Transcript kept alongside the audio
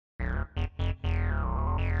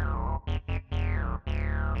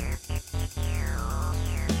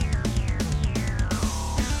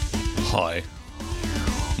Hi,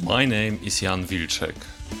 my name is Jan Wilczek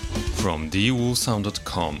from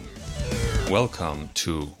thewolfsound.com. Welcome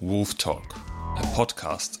to WolfTalk, a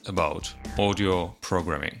podcast about audio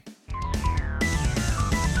programming.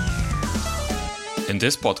 In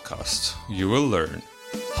this podcast, you will learn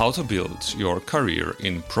how to build your career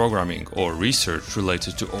in programming or research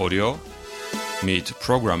related to audio, meet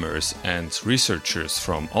programmers and researchers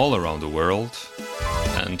from all around the world,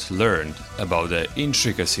 and learn about the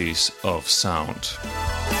intricacies of sound.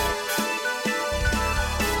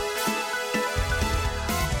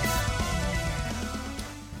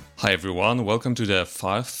 Hi everyone, welcome to the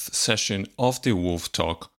 5th session of the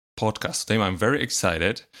WolfTalk podcast. Today I'm very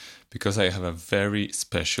excited because I have a very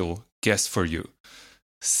special guest for you.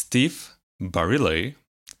 Steve Barile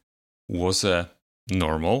was a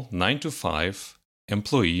normal 9-to-5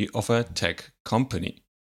 employee of a tech company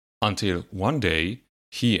until one day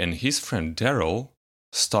he and his friend Daryl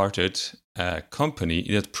started a company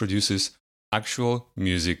that produces actual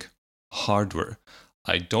music hardware.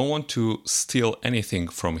 I don't want to steal anything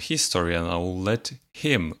from his story and I will let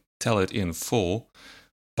him tell it in full,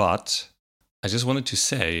 but I just wanted to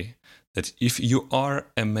say that if you are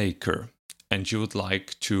a maker and you would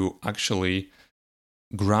like to actually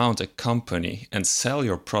ground a company and sell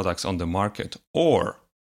your products on the market, or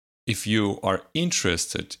if you are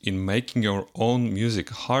interested in making your own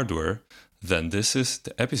music hardware, then this is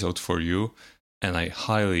the episode for you, and I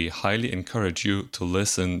highly encourage you to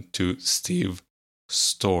listen to Steve's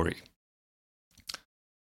story.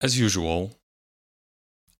 As usual,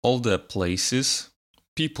 all the places,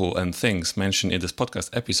 people and things mentioned in this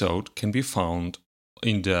podcast episode can be found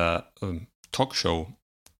in the talk show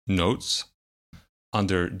notes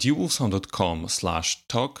under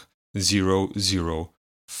thewolfsound.com/talk005.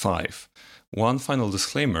 One final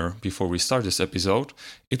disclaimer before we start this episode.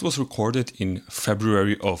 It was recorded in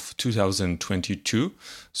February of 2022,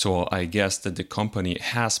 so I guess that the company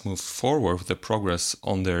has moved forward with the progress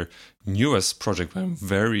on their newest project I'm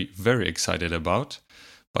very excited about.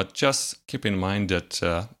 But just keep in mind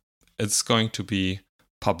that it's going to be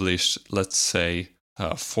published, let's say,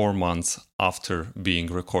 4 months after being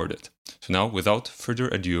recorded. So now, without further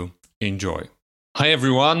ado, enjoy. Hi,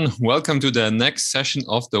 everyone. Welcome to the next session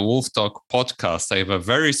of the WolfTalk podcast. I have a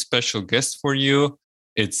very special guest for you.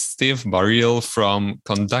 It's Steve Barile from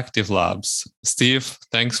Conductive Labs. Steve,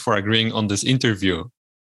 thanks for agreeing on this interview.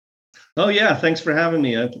 Oh, yeah. Thanks for having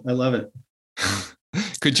me. I love it.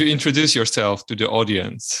 Could you introduce yourself to the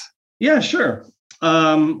audience? Yeah, sure.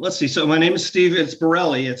 Let's see. So my name is Steve. It's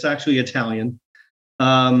Barile. It's actually Italian.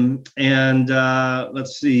 Let's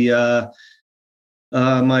see.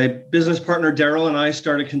 My business partner, Daryl, and I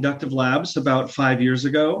started Conductive Labs about 5 years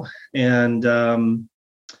ago. And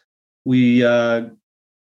we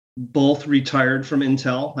both retired from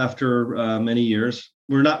Intel after many years.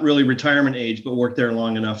 We're not really retirement age, but worked there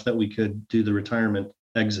long enough that we could do the retirement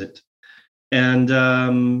exit. And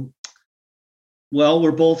we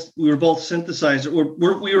were both synthesizer.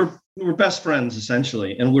 We were best friends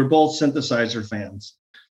essentially, and we're both synthesizer fans.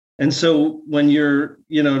 And so when you're,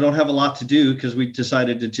 don't have a lot to do, because we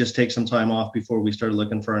decided to just take some time off before we started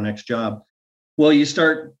looking for our next job. Well, you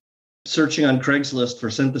start searching on Craigslist for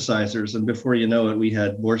synthesizers, and before you know it, we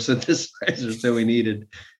had more synthesizers than we needed.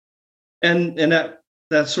 And that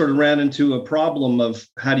sort of ran into a problem of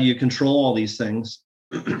how do you control all these things?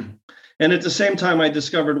 And at the same time, I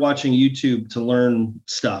discovered watching YouTube to learn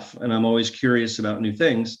stuff, and I'm always curious about new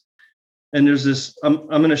things. And there's this, I'm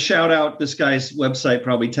going to shout out this guy's website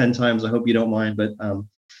probably 10 times. I hope you don't mind, but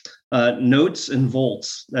Notes and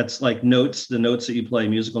Volts. That's like notes, the notes that you play,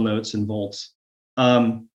 musical notes and volts.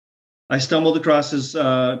 I stumbled across his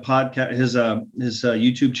podcast, his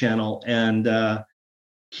YouTube channel, and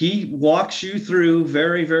he walks you through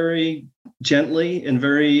very gently and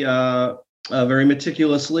very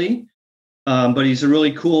meticulously. But he's a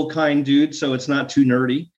really cool, kind dude, so it's not too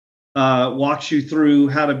nerdy. Walks you through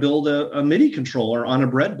how to build a MIDI controller on a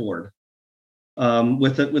breadboard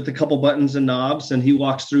with a couple buttons and knobs, and he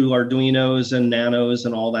walks through Arduinos and Nanos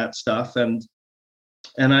and all that stuff. And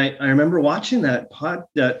I remember watching that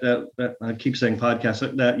I keep saying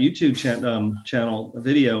podcast, that YouTube channel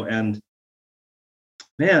video, and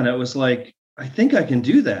man, it was like, I think I can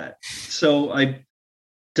do that. So I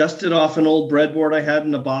dusted off an old breadboard I had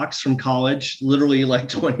in a box from college, literally like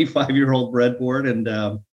 25-year-old breadboard,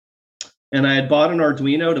 and I had bought an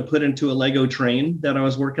Arduino to put into a Lego train that I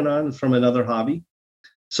was working on from another hobby.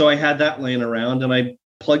 So I had that laying around, and I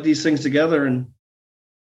plugged these things together, and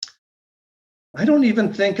I don't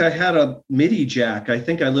even think I had a MIDI jack. I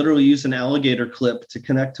think I literally used an alligator clip to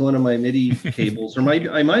connect to one of my MIDI cables, or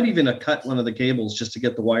I might even have cut one of the cables just to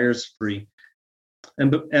get the wires free.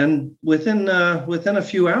 And within a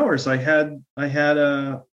few hours, I had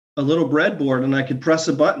a little breadboard, and I could press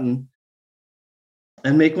a button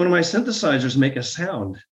and make one of my synthesizers make a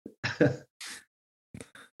sound.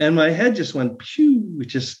 And my head just went pew.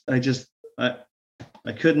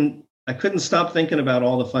 I couldn't stop thinking about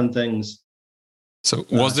all the fun things. So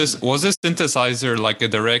was this synthesizer like a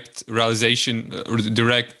direct realization,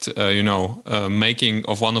 making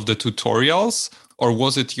of one of the tutorials, or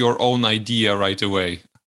was it your own idea right away?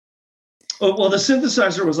 Oh, well, the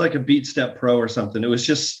synthesizer was like a BeatStep Pro or something. It was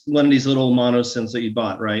just one of these little mono synths that you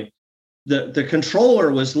bought, right? The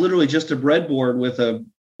controller was literally just a breadboard with a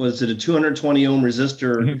 220 ohm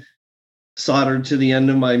resistor soldered to the end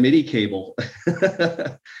of my MIDI cable.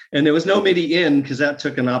 And there was no MIDI in because that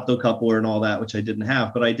took an optocoupler and all that, which I didn't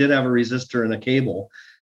have, but I did have a resistor and a cable.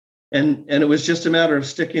 And it was just a matter of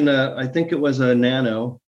sticking I think it was a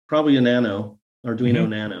Nano, probably a Nano, Arduino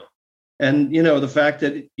Nano. And, the fact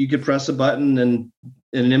that you could press a button and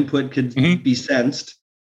an input could be sensed.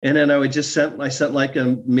 And then I would just sent like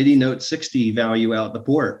a MIDI note 60 value out the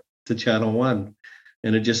port to channel 1.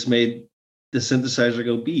 And it just made the synthesizer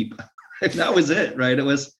go beep. And that was it, right?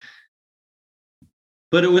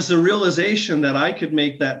 But it was the realization that I could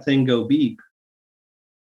make that thing go beep.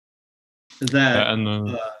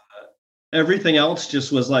 That everything else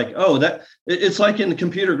just was like, it's like in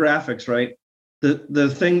computer graphics, right?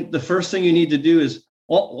 The first thing you need to do is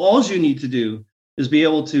all you need to do is be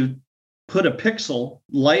able to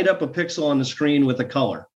light up a pixel on the screen with a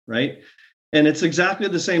color, right? And it's exactly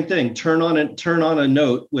the same thing. Turn on a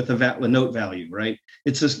note with a note value, right?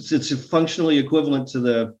 It's functionally equivalent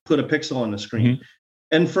to put a pixel on the screen.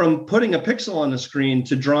 And from putting a pixel on the screen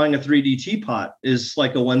to drawing a 3D teapot is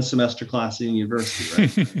like a 1 semester class in university,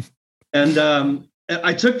 right? And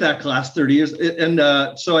I took that class 30 years, and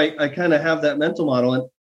so I kind of have that mental model. And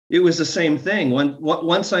it was the same thing.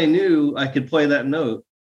 Once I knew I could play that note,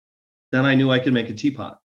 then I knew I could make a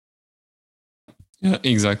teapot. Yeah,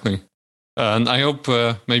 exactly. And I hope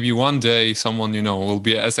maybe one day someone, will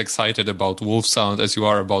be as excited about Wolf Sound as you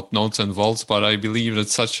are about Notes and Volts. But I believe that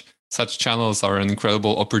such channels are an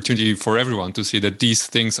incredible opportunity for everyone to see that these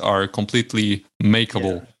things are completely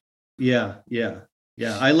makeable. Yeah.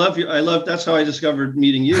 I love that's how I discovered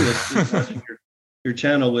meeting you. Is watching your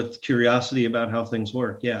channel with curiosity about how things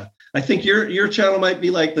work. Yeah. I think your channel might be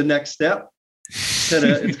like the next step.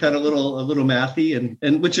 It's kind of a little mathy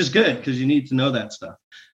and which is good because you need to know that stuff.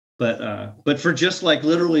 But for just like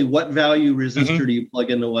literally what value resistor do you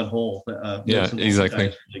plug into what hole?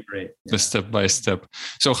 Exactly. Really great. Yeah. The step by step.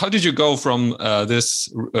 So how did you go from this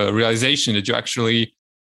realization that you actually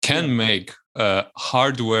can make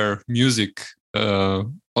hardware music or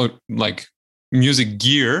like music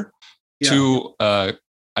gear to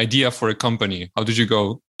idea for a company? How did you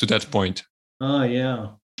go to that point? Oh, yeah.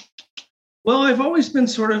 Well, I've always been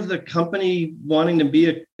sort of the company wanting to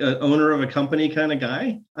be a owner of a company kind of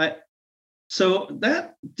guy. So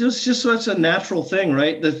that was just such a natural thing,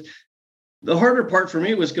 right? The harder part for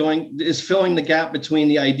me is filling the gap between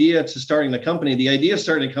the idea to starting the company. The idea of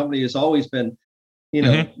starting a company has always been,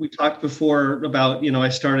 we talked before about, I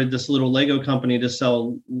started this little Lego company to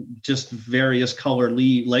sell just various color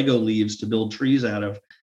Lego leaves to build trees out of,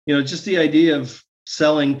 just the idea of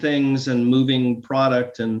selling things and moving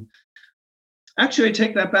product. And actually, I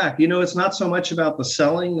take that back. It's not so much about the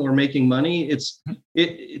selling or making money.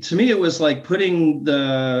 To me, it was like putting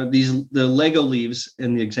the Lego leaves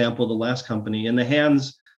in the example of the last company in the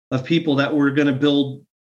hands of people that were going to build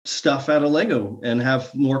stuff out of Lego and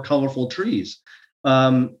have more colorful trees.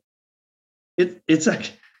 It's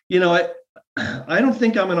like, I don't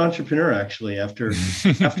think I'm an entrepreneur actually after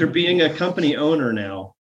being a company owner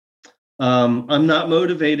now. I'm not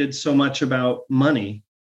motivated so much about money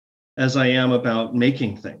as I am about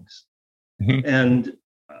making things. And,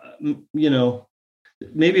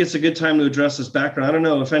 maybe it's a good time to address this background. I don't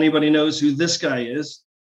know if anybody knows who this guy is.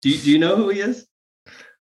 Do you know who he is?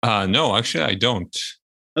 No, actually, I don't.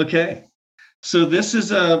 Okay. So this is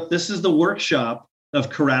the workshop of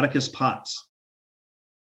Karaticus Potts.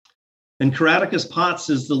 And Karaticus Potts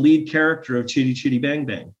is the lead character of Chitty Chitty Bang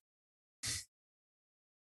Bang.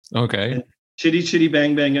 Okay. And Chitty Chitty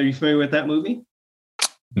Bang Bang, are you familiar with that movie?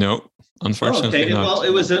 No, unfortunately not. Well,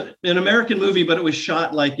 it was an American movie, but it was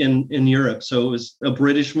shot like in Europe. So it was a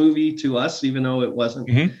British movie to us, even though it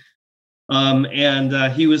wasn't.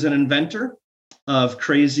 And he was an inventor of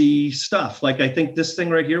crazy stuff. Like I think this thing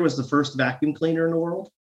right here was the first vacuum cleaner in the world.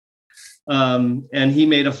 And he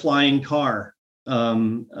made a flying car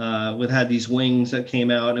had these wings that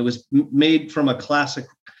came out. It was made from a classic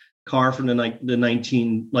car from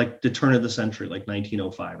the turn of the century, like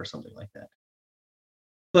 1905 or something like that.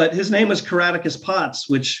 But his name was Karaticus Potts,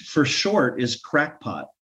 which for short is crackpot,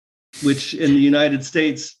 which in the United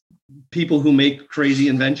States, people who make crazy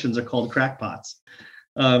inventions are called crackpots.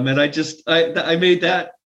 And I made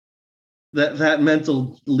that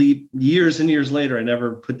mental leap years and years later. I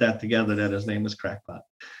never put that together that his name was Crackpot.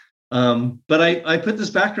 But I put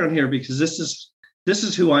this background here because this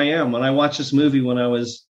is who I am. When I watched this movie when I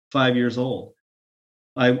was 5 years old,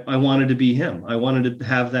 I wanted to be him. I wanted to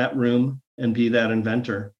have that room and be that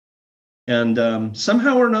inventor. And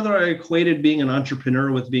somehow or another, I equated being an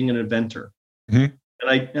entrepreneur with being an inventor. Mm-hmm.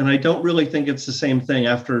 And I don't really think it's the same thing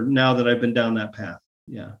now that I've been down that path.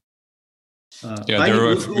 Yeah. Sorry.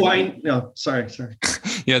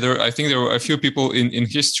 Yeah, I think there were a few people in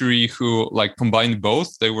history who like combined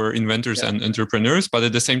both. They were inventors and entrepreneurs, but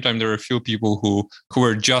at the same time, there were a few people who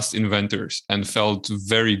were just inventors and felt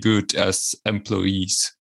very good as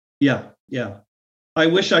employees. Yeah. I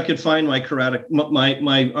wish I could find my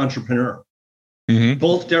entrepreneur. Mm-hmm.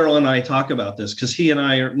 Both Daryl and I talk about this because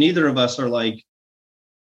neither of us are like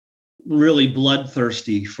really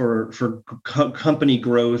bloodthirsty for company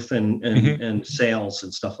growth and sales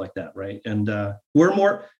and stuff like that, right? And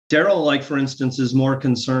Daryl, like for instance, is more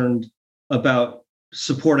concerned about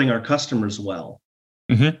supporting our customers well,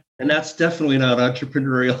 and that's definitely not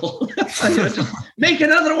entrepreneurial. Just make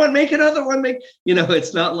another one.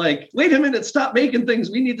 It's not like, wait a minute, stop making things.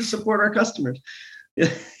 We need to support our customers. Yeah.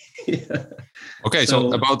 Okay,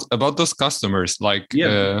 so about those customers, like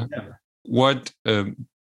what?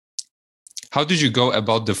 How did you go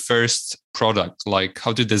about the first product? Like,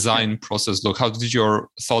 how did the design process look? How did your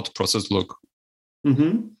thought process look?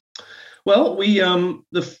 Mm-hmm. Well,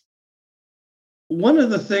 one of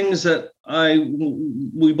the things that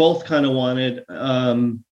we both kind of wanted,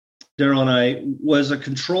 Daryl and I, was a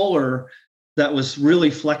controller that was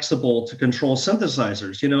really flexible to control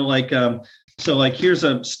synthesizers. Here's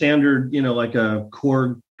a standard, like a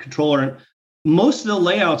Korg controller. Most of the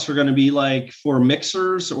layouts are going to be like for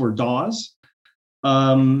mixers or DAWs.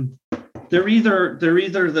 They're either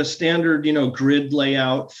the standard, grid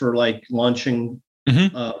layout for like launching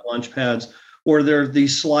launch pads, or they're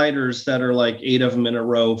these sliders that are like 8 of them in a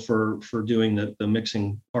row for doing the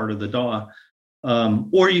mixing part of the DAW.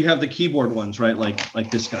 Or you have the keyboard ones, right?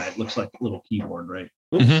 Like this guy, it looks like a little keyboard, right?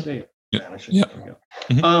 Oops, vanishing. Yeah. There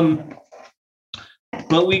we go.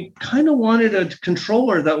 But we kind of wanted a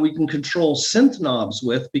controller that we can control synth knobs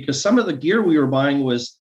with, because some of the gear we were buying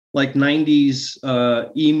was like 90s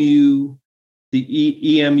EMU,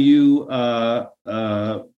 the EMU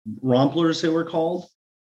Romplers, they were called.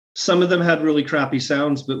 Some of them had really crappy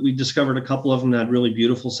sounds, but we discovered a couple of them that had really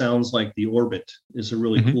beautiful sounds, like the Orbit is a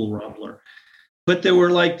really cool Rompler. But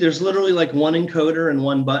there's literally like one encoder and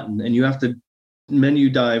one button, and you have to menu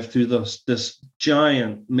dive through this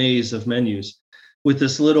giant maze of menus with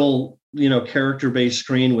this little, character-based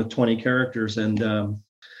screen with 20 characters. And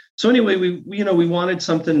so anyway, we wanted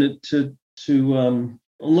something to I'm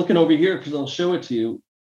looking over here because I'll show it to you.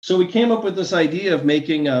 So we came up with this idea of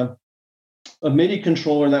making a MIDI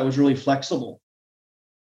controller that was really flexible.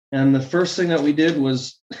 And the first thing that we did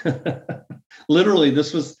was literally,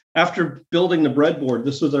 this was after building the breadboard,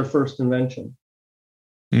 this was our first invention.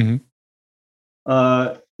 Mm-hmm.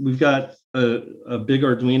 We've got a big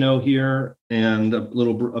Arduino here and a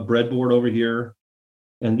breadboard over here.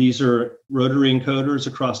 And these are rotary encoders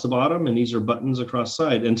across the bottom, and these are buttons across the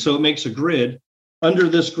side. And so it makes a grid. Under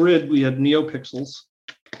this grid, we had neopixels.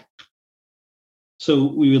 So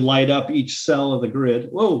we would light up each cell of the grid.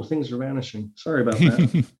 Whoa, things are vanishing. Sorry about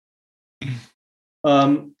that.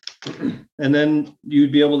 And then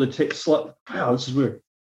you'd be able to wow, this is weird.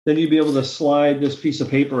 Then you'd be able to slide this piece of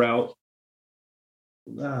paper out.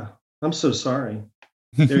 I'm so sorry.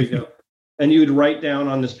 There you go. And you would write down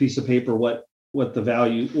on this piece of paper what the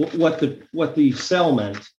value, what the cell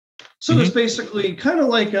meant. So it's basically kind of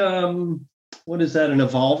like what is that? An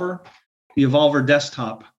Evolver? The Evolver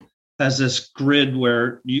desktop has this grid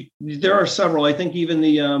where there are several. I think even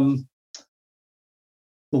the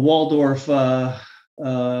Waldorf.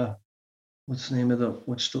 What's the name of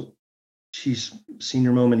geez,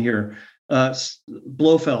 senior moment here.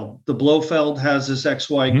 Blofeld. The Blofeld has this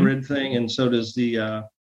XY grid thing, and so does the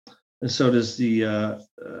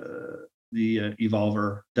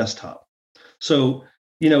Evolver desktop. So,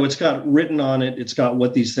 it's got written on it, it's got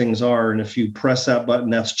what these things are. And if you press that button,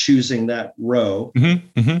 that's choosing that row.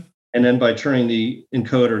 And then by turning the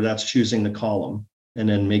encoder, that's choosing the column and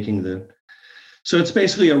then making so it's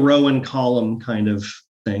basically a row and column kind of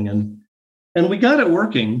thing. And we got it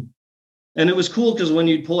working. And it was cool because when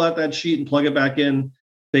you'd pull out that sheet and plug it back in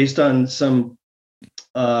based on some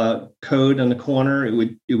code in the corner,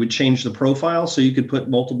 it would change the profile. So you could put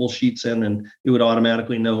multiple sheets in and it would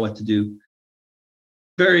automatically know what to do.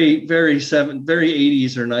 Very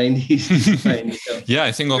 80s or 90s design, you know. Yeah,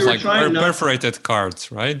 I think of like perforated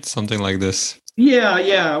cards, right? Something like this.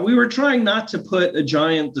 Yeah. We were trying not to put a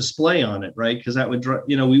giant display on it, right? Because that would,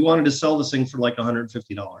 you know, we wanted to sell this thing for like $150.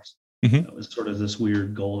 That was sort of this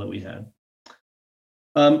weird goal that we had.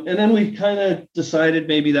 And then we kind of decided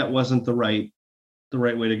maybe that wasn't the right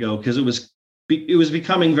way to go, because it was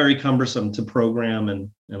becoming very cumbersome to program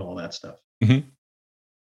and all that stuff.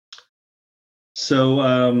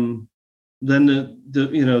 So then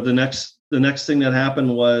the next thing that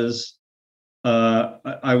happened was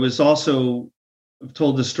I was also, I've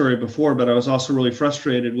told this story before, but I was also really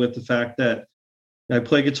frustrated with the fact that I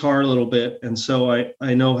play guitar a little bit, and so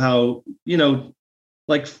I know how,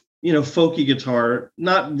 like, folky guitar,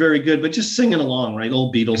 not very good, but just singing along, right?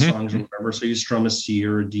 Old Beatles songs or whatever. So you strum a C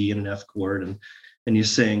or a D and an F chord, and you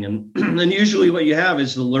sing, and and usually what you have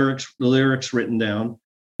is the lyrics written down,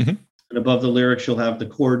 and above the lyrics you'll have the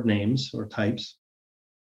chord names or types.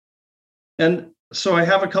 And so I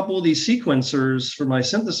have a couple of these sequencers for my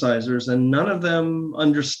synthesizers, and none of them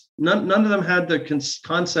had the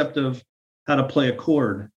concept of how to play a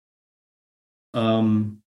chord.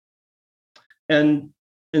 And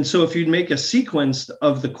so if you'd make a sequence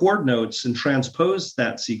of the chord notes and transpose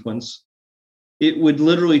that sequence, it would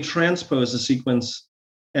literally transpose the sequence.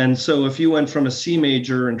 And so if you went from a C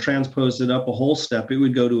major and transposed it up a whole step, it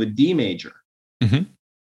would go to a D major,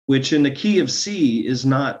 which in the key of C is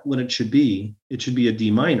not what it should be. It should be a D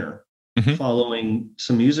minor, following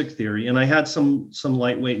some music theory. And I had some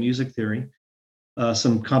lightweight music theory,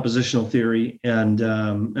 some compositional theory, and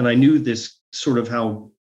I knew this sort of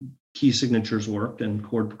how key signatures worked and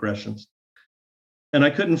chord progressions. And I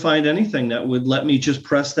couldn't find anything that would let me just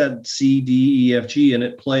press that C, D, E, F, G, and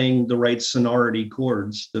it playing the right sonority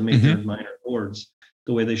chords, the major and minor chords,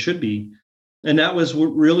 the way they should be. And that was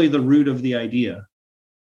really the root of the idea.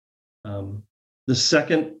 The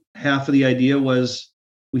second half of the idea was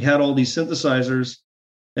we had all these synthesizers,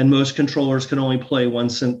 and most controllers can only play one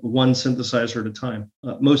synthesizer at a time,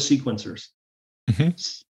 most sequencers.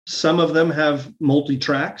 Some of them have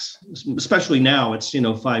multi-tracks, especially now. It's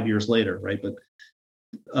 5 years later, right? But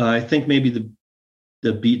I think maybe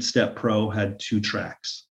the Beat Step Pro had 2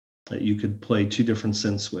 tracks that you could play 2 different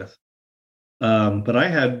synths with. But I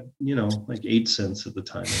had like 8 synths at the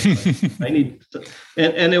time. I need,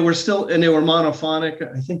 and they were monophonic.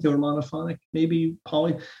 I think they were monophonic, maybe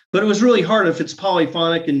poly. But it was really hard if it's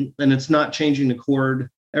polyphonic and it's not changing the chord.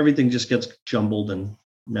 Everything just gets jumbled and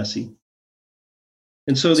messy.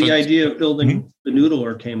 And so the idea of building the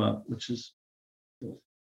noodler came up, which is,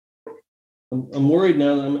 I'm worried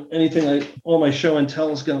now that all my show and tell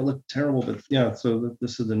is going to look terrible, but yeah, so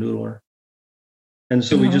this is the noodler. And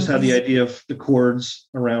so we just had the idea of the chords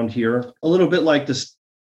around here, a little bit like this.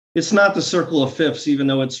 It's not the circle of fifths, even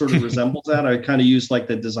though it sort of resembles that. I kind of used like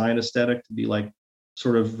the design aesthetic to be like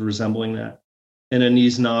sort of resembling that. And then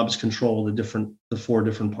these knobs control the 4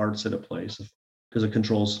 different parts that it plays, because it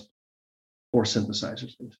controls 4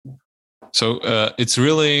 synthesizers. So it's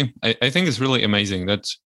really, I think it's really amazing that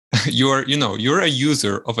you're a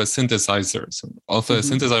user of a synthesizer,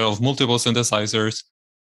 synthesizer of multiple synthesizers,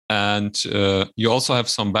 and you also have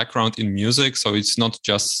some background in music. So it's not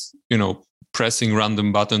just pressing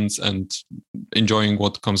random buttons and enjoying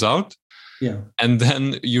what comes out. Yeah. And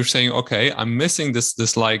then you're saying, okay, I'm missing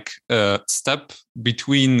this like step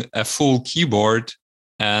between a full keyboard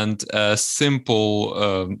and a simple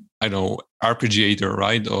arpeggiator,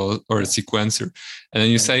 right, or a sequencer. And then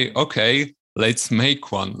you say, okay, let's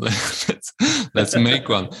make one. let's make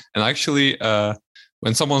one. And actually,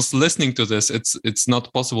 when someone's listening to this, it's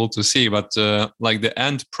not possible to see, but like the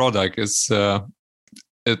end product is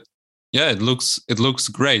it looks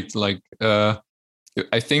great. Like I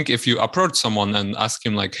think if you approach someone and ask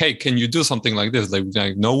him like, hey, can you do something like this? Like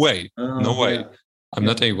no way. I'm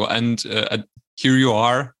not able. And here you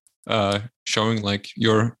are showing like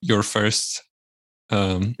your first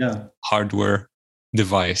hardware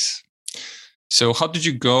device. So how did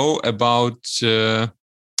you go about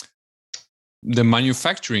the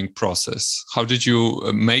manufacturing process? How did you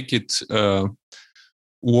make it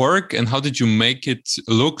work, and how did you make it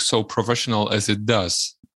look so professional as it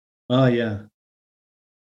does? Oh yeah.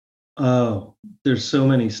 Oh, there's so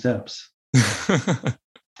many steps.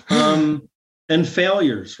 And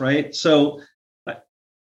failures, right? So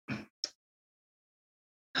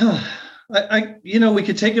we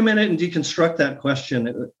could take a minute and deconstruct that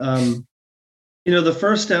question. The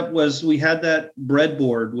first step was we had that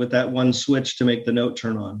breadboard with that one switch to make the note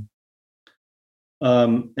turn on.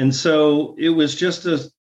 And so it was just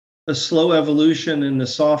a slow evolution in the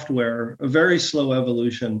software, a very slow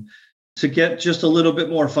evolution to get just a little bit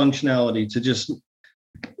more functionality to just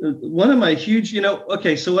one of my huge,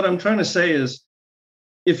 okay, so what I'm trying to say is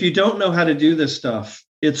if you don't know how to do this stuff,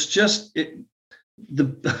 it's just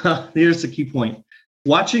here's the key point.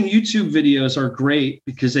 Watching YouTube videos are great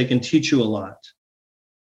because they can teach you a lot.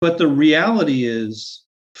 But the reality is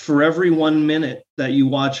for every 1 minute that you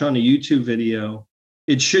watch on a YouTube video,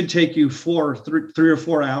 it should take you 3 or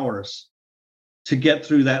 4 hours to get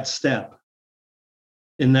through that step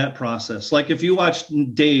in that process. Like if you watch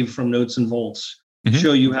Dave from Notes and Volts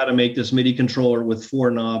show you how to make this MIDI controller with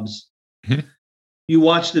 4 knobs, you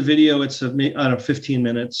watch the video, it's 15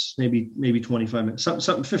 minutes, maybe 25 minutes,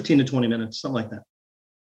 something 15 to 20 minutes, something like that.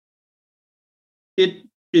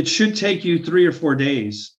 It should take you 3 or 4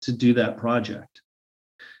 days to do that project.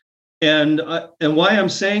 And why I'm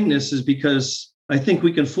saying this is because I think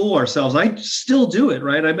we can fool ourselves. I still do it,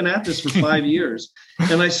 right? I've been at this for 5 years,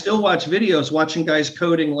 and I still watch videos, watching guys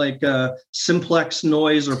coding like simplex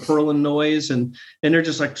noise or Perlin noise, and they're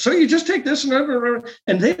just like, so you just take this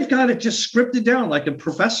and they've got it just scripted down like a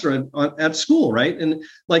professor at school, right? And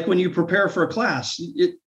like when you prepare for a class,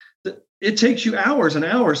 it takes you hours and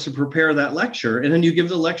hours to prepare that lecture, and then you give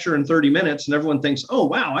the lecture in 30 minutes, and everyone thinks, oh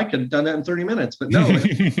wow, I could have done that in 30 minutes, but no.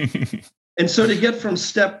 And so to get from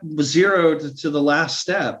step 0 to the last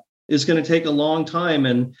step is going to take a long time.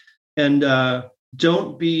 And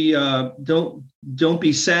don't be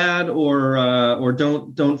sad or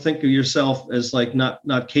don't think of yourself as like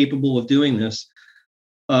not capable of doing this.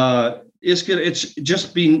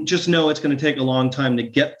 Just know it's going to take a long time to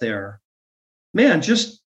get there. Man,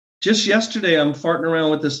 just yesterday I'm farting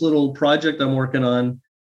around with this little project I'm working on,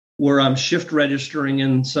 where I'm shift registering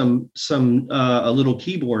in a little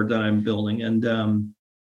keyboard that I'm building. And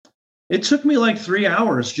it took me like 3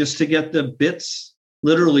 hours just to get the bits,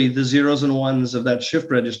 literally the zeros and ones of that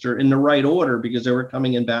shift register in the right order because they were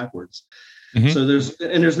coming in backwards. So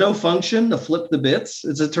there's no function to flip the bits.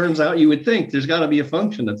 As it turns out, you would think there's got to be a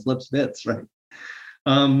function that flips bits, right?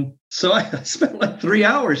 So I spent like 3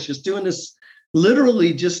 hours just doing this,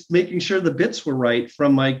 literally just making sure the bits were right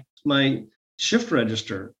from my shift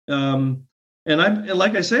register. And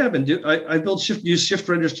like I say, I build use shift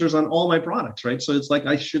registers on all my products, right? So it's like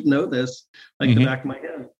I should know this like the back of my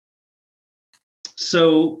head.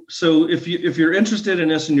 So if you're interested in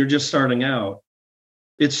this and you're just starting out,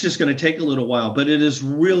 it's just going to take a little while, but it is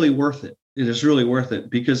really worth it. It is really worth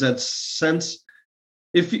it because that sense,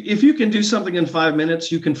 if you can do something in 5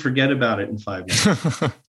 minutes, you can forget about it in 5 minutes.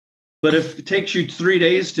 But if it takes you 3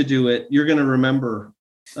 days to do it, you're going to remember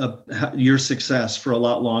your success for a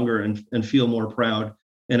lot longer and feel more proud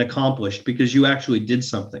and accomplished because you actually did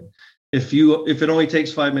something. If it only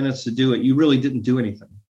takes 5 minutes to do it, you really didn't do anything,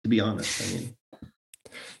 to be honest.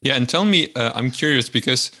 Yeah, and tell me, I'm curious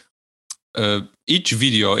because each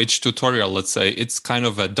video, each tutorial, let's say, it's kind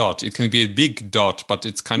of a dot. It can be a big dot, but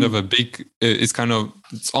it's kind of a big. It's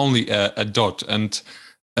only a dot, and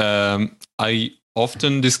I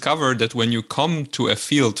often discover that when you come to a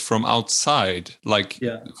field from outside, like,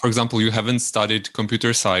 for example, you haven't studied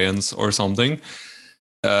computer science or something,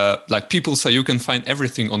 like people say you can find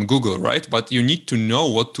everything on Google, right? But you need to know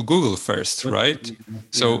what to Google first, right?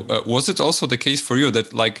 So was it also the case for you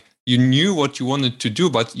that like you knew what you wanted to do,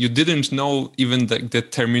 but you didn't know even the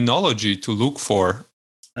terminology to look for?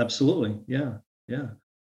 Absolutely. Yeah.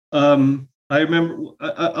 I remember,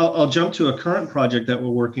 I'll jump to a current project that we're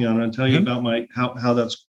working on and tell you about how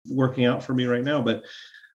that's working out for me right now. But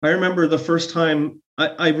I remember the first time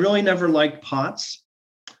I really never liked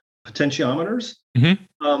potentiometers.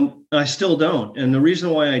 I still don't. And the reason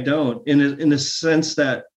why I don't, in the sense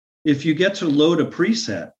that if you get to load a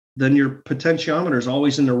preset, then your potentiometer is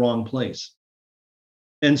always in the wrong place.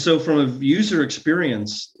 And so from a user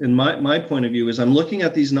experience, in my point of view, is I'm looking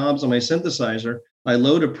at these knobs on my synthesizer, I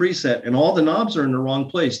load a preset and all the knobs are in the wrong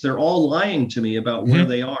place. They're all lying to me about where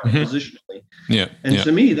they are positionally.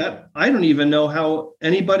 To me, that I don't even know how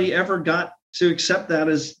anybody ever got to accept that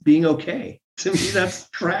as being okay. To me, that's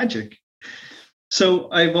tragic.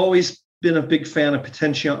 So I've always been a big fan of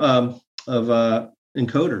encoders,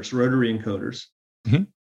 rotary encoders,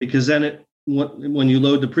 because then when you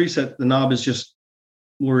load the preset, the knob is just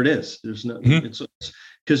where it is. There's no, it's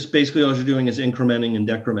because basically all you're doing is incrementing and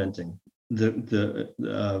decrementing the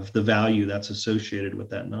value that's associated with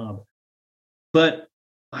that knob. But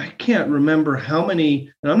I can't remember how many,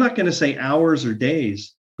 and I'm not going to say hours or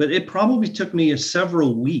days, but it probably took me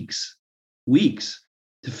several weeks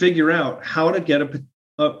to figure out how to get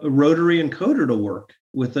a rotary encoder to work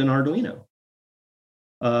with an Arduino.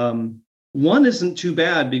 One isn't too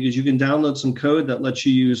bad because you can download some code that lets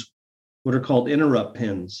you use what are called interrupt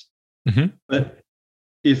pins. But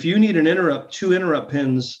if you need two interrupt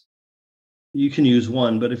pins, you can use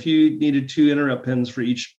one. But if you needed two interrupt pins for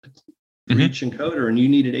each encoder, and you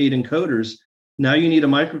needed 8 encoders, now you need a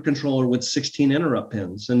microcontroller with 16 interrupt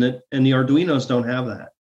pins, and the Arduinos don't have that.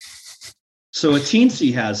 So a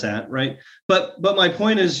Teensy has that, right? But my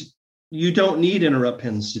point is, you don't need interrupt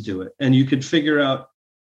pins to do it, and you could figure out.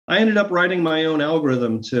 I ended up writing my own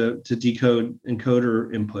algorithm to decode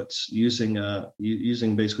encoder inputs using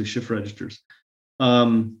basically shift registers.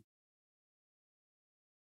 But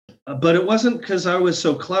it wasn't because I was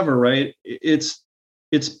so clever, right? It's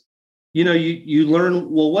you learn,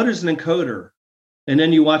 well, what is an encoder? And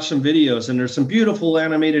then you watch some videos, and there's some beautiful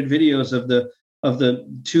animated videos of the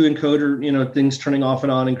 2 encoder, things turning off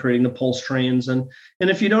and on and creating the pulse trains. And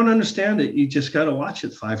if you don't understand it, you just got to watch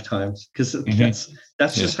it 5 times, because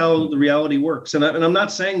that's just how the reality works. And I'm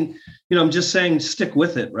not saying, I'm just saying stick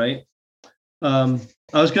with it, right? I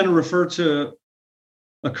was going to refer to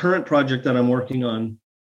a current project that I'm working on,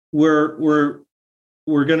 where we're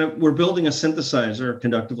building a synthesizer,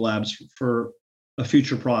 Conductive Labs, for a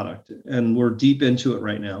future product, and we're deep into it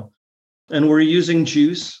right now. And we're using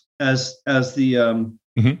Juice as the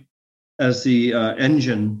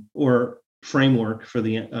engine or framework for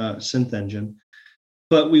the synth engine,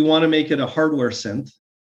 but we want to make it a hardware synth,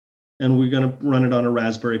 and we're going to run it on a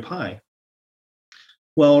Raspberry Pi.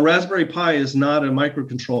 Well, a Raspberry Pi is not a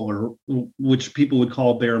microcontroller, which people would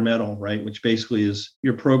call bare metal, right? Which basically is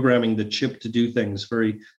you're programming the chip to do things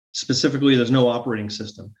very specifically. There's no operating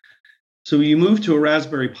system. So you move to a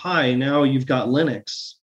Raspberry Pi, now you've got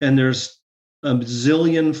Linux, and there's a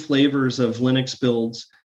zillion flavors of Linux builds,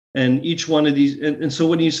 and each one of these. And so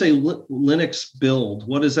when you say Linux build,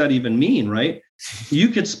 what does that even mean, right? You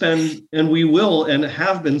could spend, and we will, and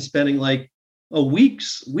have been spending like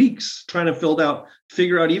weeks trying to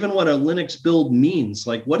figure out even what a Linux build means.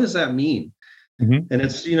 Like, what does that mean? And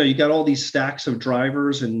it's, you got all these stacks of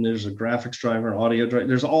drivers, and there's a graphics driver, audio driver,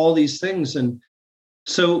 there's all these things. And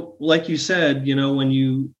so, like you said,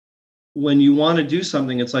 when you want to do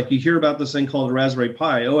something, it's like you hear about this thing called a Raspberry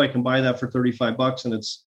Pi. Oh, I can buy that for $35 and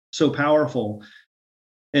it's so powerful.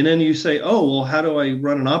 And then you say, oh, well, how do I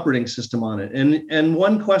run an operating system on it? And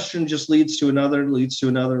one question just leads to another, leads to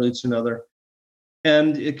another, leads to another.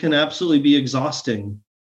 And it can absolutely be exhausting.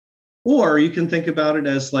 Or you can think about it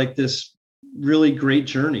as like this really great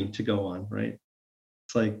journey to go on, right?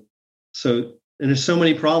 It's like, so, and there's so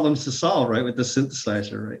many problems to solve, right, with the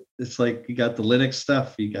synthesizer, right? It's like you got the Linux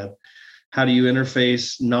stuff, you got how do you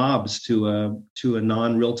interface knobs to a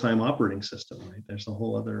non-real-time operating system, right? There's a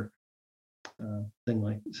whole other thing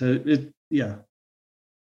like so. Yeah.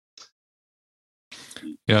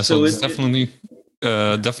 So it's definitely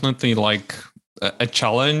like a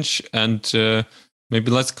challenge. And maybe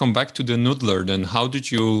let's come back to the Noodler. Then, how did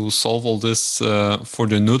you solve all this for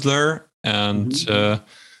the Noodler? And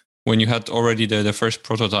when you had already the first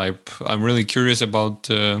prototype, I'm really curious about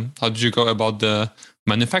how did you go about the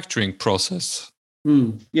manufacturing process?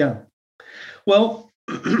 Yeah. Well,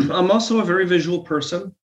 I'm also a very visual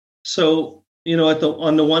person. So,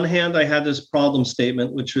 on the one hand, I had this problem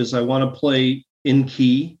statement, which was I want to play in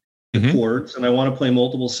key the chords, and I want to play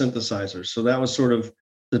multiple synthesizers. So that was sort of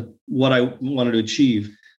what I wanted to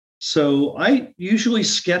achieve. So I usually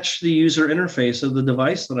sketch the user interface of the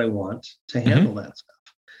device that I want to handle that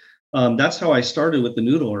stuff. That's how I started with the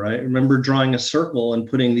Noodler. I remember drawing a circle and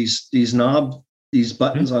putting these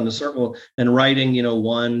buttons on the circle and writing,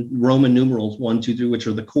 one Roman numerals, 1, 2, 3, which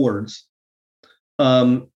are the chords.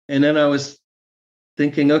 And then I was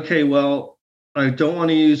thinking, okay, well, I don't want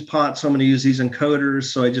to use pots, so I'm going to use these encoders.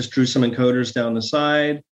 So I just drew some encoders down the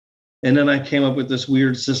side. And then I came up with this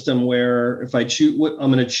weird system where if I choose,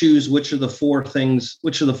 I'm going to choose which of the 4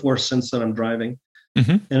 synths that I'm driving.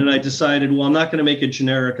 And then I decided, well, I'm not going to make it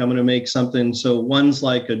generic. I'm going to make something. So one's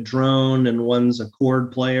like a drone, and one's a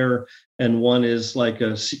chord player, and one is like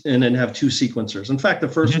and then have 2 sequencers. In fact, the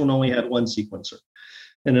first one only had 1 sequencer.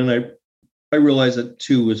 And then I realized that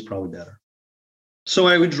 2 was probably better. So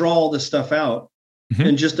I would draw all this stuff out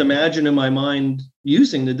and just imagine in my mind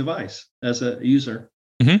using the device as a user.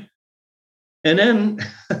 And then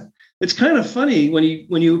it's kind of funny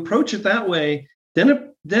when you approach it that way,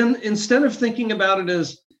 then instead of thinking about it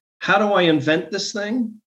as how do I invent this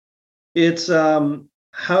thing, it's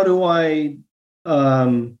how do I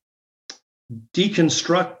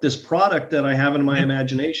deconstruct this product that I have in my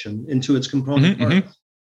imagination into its component parts.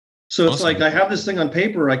 So it's Awesome. like I have this thing on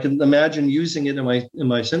paper. I can imagine using it in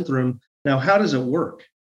my synth room. Now, how does it work?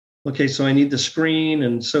 Okay, so I need the screen,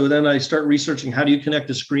 and so then I start researching how do you connect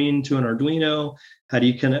a screen to an Arduino? How do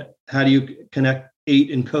you connect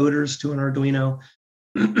 8 encoders to an Arduino?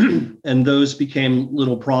 And those became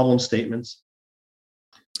little problem statements.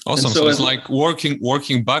 Awesome. And So it's like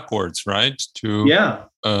working backwards, right? To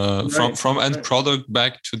from end product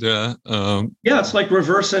back to the it's like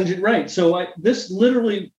reverse engineering, right? So this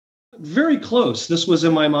literally very close. This was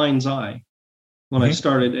in my mind's eye when I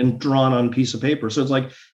started and drawn on a piece of paper. So it's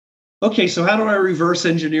like, okay, so how do I reverse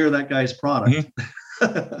engineer that guy's product?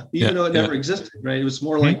 Even though it never existed, right? It was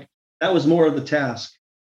more like that was more of the task.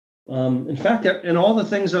 In fact, and all the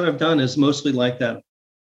things that I've done is mostly like that.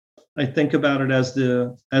 I think about it as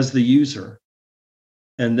the user,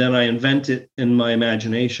 and then I invent it in my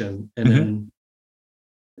imagination, and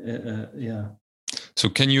then So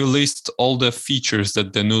can you list all the features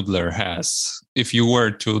that the Noodler has? If you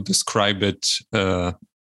were to describe it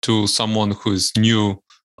to someone who's new,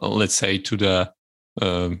 let's say to the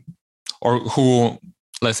or who,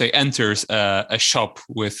 let's say, enters a shop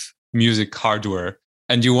with music hardware,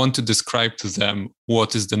 and you want to describe to them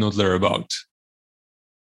what is the Noodler about.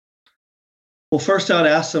 Well, first I'd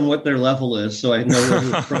ask them what their level is so I know where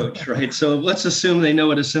to approach, right? So let's assume they know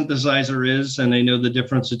what a synthesizer is and they know the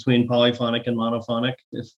difference between polyphonic and monophonic,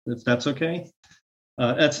 if that's okay.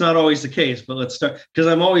 That's not always the case, but let's start, because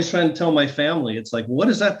I'm always trying to tell my family, it's like, what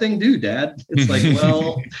does that thing do, Dad? It's like,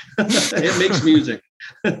 well, it makes music.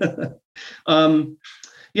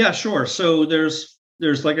 Yeah, sure. So there's,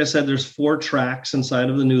 like I said, there's 4 tracks inside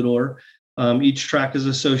of the Noodler. Each track is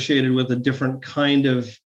associated with a different kind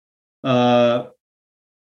of you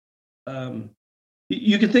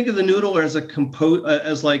can think of the Noodler as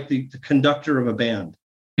as like the conductor of a band,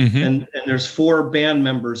 and there's 4 band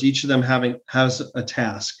members. Each of them has a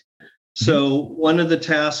task. So one of the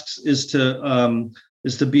tasks is to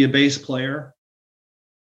be a bass player.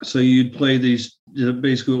 So you'd play these,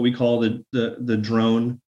 basically what we call the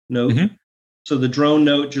drone note. So the drone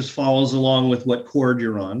note just follows along with what chord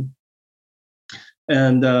you're on.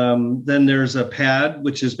 And then there's a pad,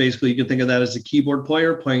 which is basically, you can think of that as a keyboard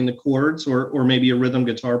player playing the chords, or maybe a rhythm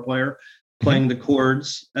guitar player playing the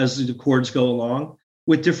chords as the chords go along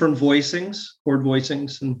with different voicings, chord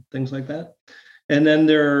voicings and things like that. And then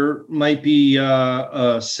there might be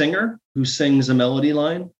a singer who sings a melody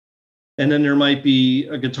line. And then there might be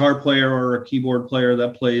a guitar player or a keyboard player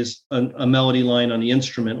that plays a melody line on the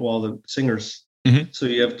instrument while the singer's. So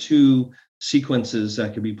you have 2 sequences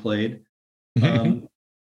that could be played.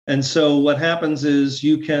 And so what happens is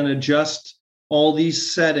you can adjust all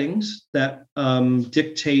these settings that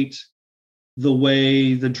dictate the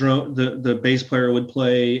way the bass player would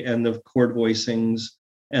play and the chord voicings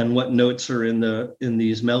and what notes are in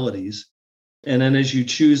these melodies. And then as you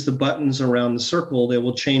choose the buttons around the circle, they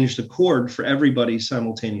will change the chord for everybody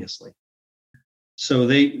simultaneously. So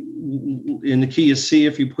in the key of C,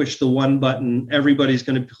 if you push the 1 button, everybody's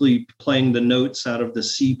going to be playing the notes out of the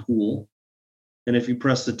C pool. And if you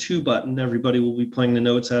press the 2 button, everybody will be playing the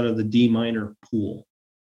notes out of the D minor pool.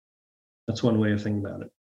 That's one way of thinking about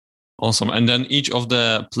it. Awesome. And then each of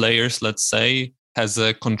the players, let's say, has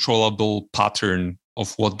a controllable pattern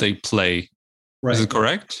of what they play. Right. Is it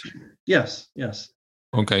correct? Yes.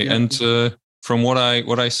 Okay. Yeah. And from what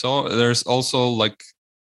I saw, there's also like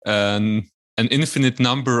an infinite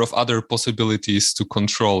number of other possibilities to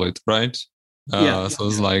control it, right? So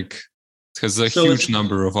it's like, it has a huge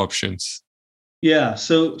number of options. Yeah,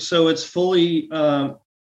 so it's fully all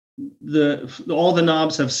the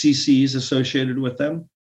knobs have CCs associated with them.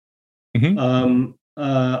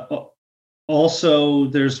 Also,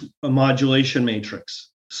 there's a modulation matrix.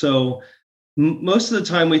 So most of the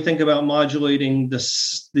time, we think about modulating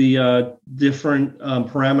the different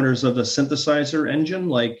parameters of the synthesizer engine,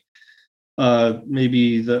 like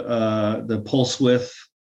maybe the pulse width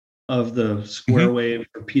of the square wave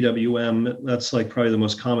or PWM. That's like probably the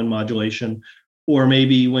most common modulation. Or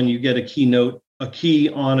maybe when you get a key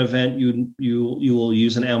on event, you will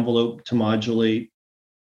use an envelope to modulate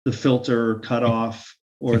the filter cutoff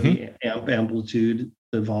or the amplitude,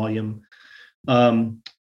 the volume.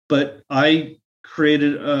 But I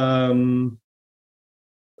created 3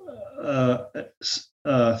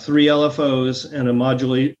 LFOs and a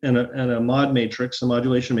mod matrix, a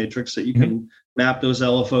modulation matrix that you can map those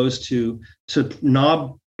LFOs to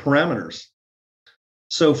knob parameters.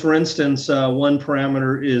 So, for instance, one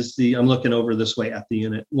parameter is I'm looking over this way at the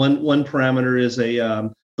unit. One parameter is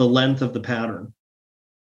the length of the pattern.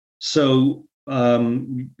 So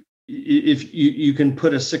if you can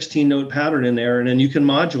put a 16 note pattern in there, and then you can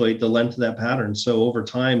modulate the length of that pattern. So over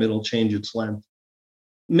time, it'll change its length.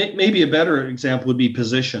 Maybe a better example would be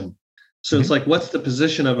position. So it's like, what's the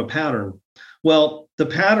position of a pattern? Well, the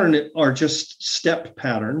pattern are just step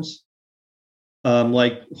patterns,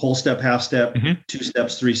 like whole step, half step, 2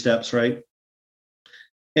 steps, 3 steps, right?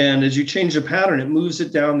 And as you change the pattern, it moves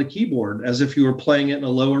it down the keyboard as if you were playing it in a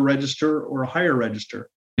lower register or a higher register.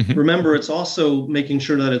 Remember, it's also making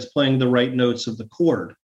sure that it's playing the right notes of the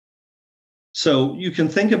chord. So you can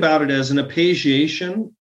think about it as an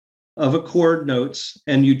arpeggiation of a chord notes,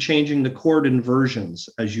 and you changing the chord inversions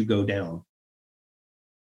as you go down.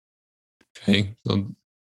 Okay.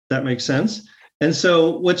 That makes sense. And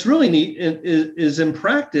so what's really neat is in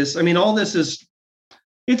practice, I mean, all this is,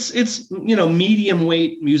 it's medium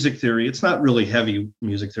weight music theory. It's not really heavy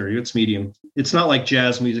music theory. It's medium. It's not like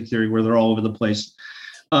jazz music theory where they're all over the place.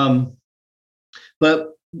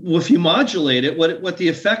 But if you modulate it, what the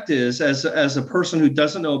effect is, as a person who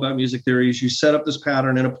doesn't know about music theory, is you set up this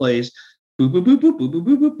pattern in a place, boop boop boop boop boop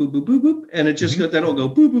boop boop boop boop boop boop, and it just then it'll go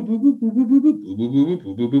boop boop boop boop boop boop boop boop boop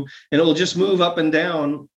boop boop boop, and it will just move up and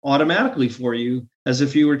down automatically for you as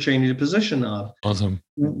if you were changing the position knob. Awesome.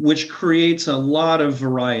 Which creates a lot of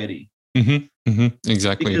variety.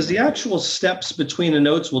 Exactly. Because the actual steps between the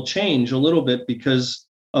notes will change a little bit because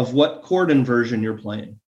of what chord inversion you're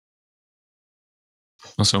playing.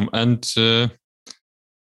 Awesome. And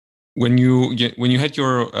when you had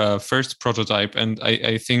your first prototype, and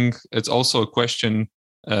I think it's also a question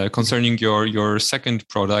concerning your second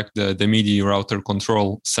product, the MIDI router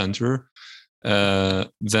control center.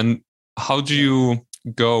 Then how do you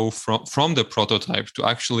go from the prototype to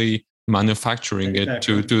actually manufacturing it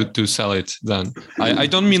to sell it? Then I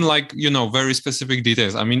don't mean like very specific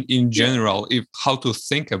details. I mean in general, how to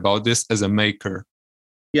think about this as a maker.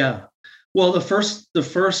 Yeah. Well, the first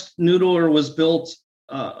noodler was built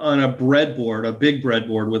on a breadboard, a big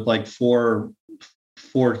breadboard with like four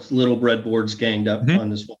little breadboards ganged up on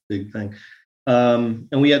this one big thing. And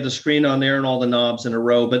we had the screen on there and all the knobs in a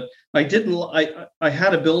row. But I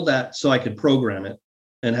had to build that so I could program it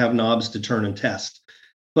and have knobs to turn and test.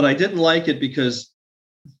 But I didn't like it because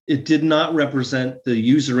it did not represent the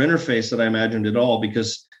user interface that I imagined at all,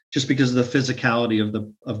 because of the physicality of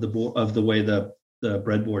the way the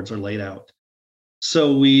breadboards are laid out.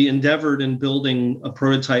 So we endeavored in building a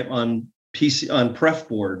prototype on pref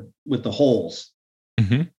board with the holes.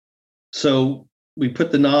 So we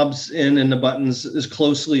put the knobs in and the buttons as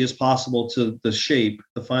closely as possible to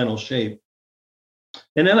the final shape.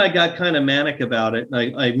 And then I got kind of manic about it.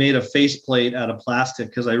 I made a faceplate out of plastic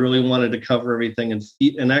because I really wanted to cover everything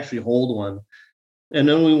and actually hold one. And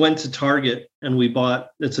then we went to Target and we bought,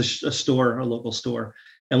 it's a local store.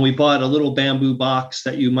 And we bought a little bamboo box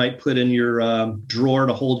that you might put in your drawer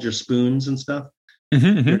to hold your spoons and stuff,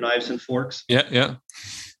 your knives and forks. Yeah.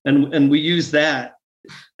 And we used that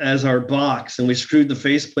as our box, and we screwed the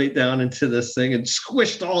faceplate down into this thing and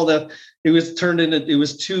squished it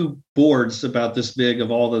was 2 boards about this big of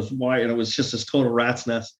all this wire, and it was just this total rat's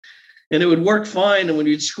nest. And it would work fine. And when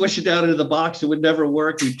you'd squish it down into the box, it would never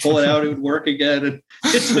work. We'd pull it out, it would work again. And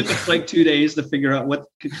it took us like 2 days to figure out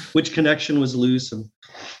which connection was loose.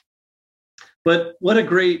 But what a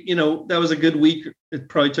great, that was a good week. It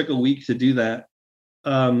probably took a week to do that.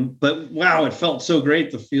 But wow, it felt so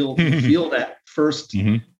great to feel that first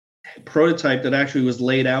prototype that actually was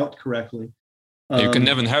laid out correctly. You can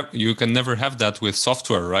never have that with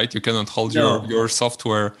software, right? You cannot hold your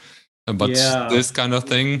software, but this kind of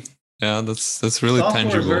thing. Yeah, that's really software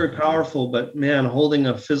tangible. Software is very powerful, but man, holding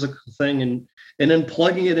a physical thing and then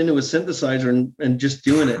plugging it into a synthesizer and just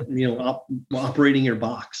doing it, operating your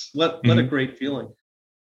box. What a great feeling.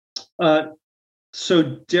 So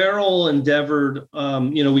Daryl endeavored,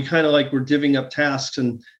 we kind of like were divvying up tasks,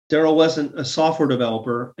 and Daryl wasn't a software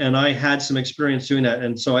developer, and I had some experience doing that.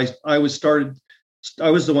 And so I was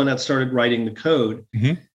the one that started writing the code.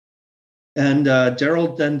 And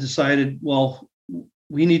Daryl then decided, well,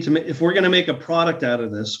 we need to if we're going to make a product out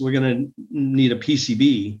of this, we're going to need a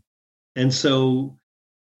PCB. And so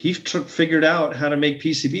he figured out how to make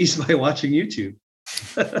PCBs by watching YouTube.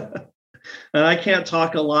 And I can't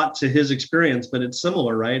talk a lot to his experience, but it's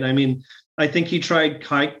similar, right? I mean, I think he tried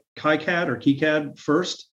KiCad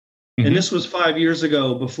first. And this was 5 years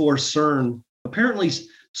ago before CERN. Apparently,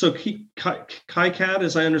 so KiCad,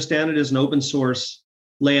 as I understand it, is an open source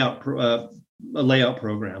layout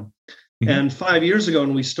program. And 5 years ago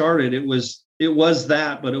when we started, it was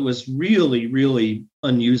that, but it was really, really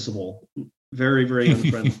unusable, very, very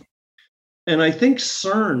unfriendly. And I think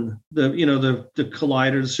CERN, the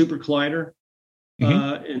collider, the super collider,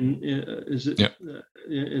 Is it Yeah.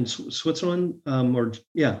 in Switzerland? Or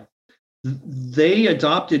yeah, they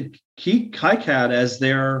adopted KiCad as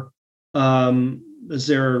their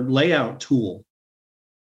layout tool,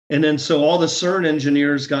 and then so all the CERN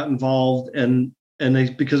engineers got involved, and they,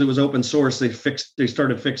 because it was open source, they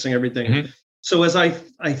started fixing everything. So as I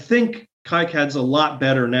think KiCad's a lot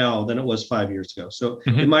better now than it was 5 years ago. So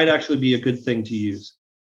it might actually be a good thing to use.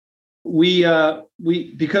 We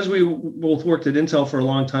because we both worked at Intel for a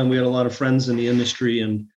long time, we had a lot of friends in the industry,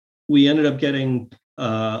 and we ended up getting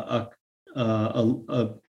a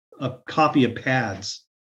copy of PADS.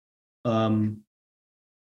 God,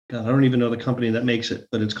 I don't even know the company that makes it,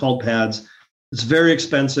 but it's called PADS. It's very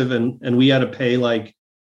expensive, and we had to pay, like,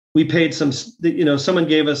 we paid some, someone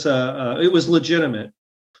gave us it was legitimate,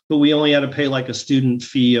 but we only had to pay like a student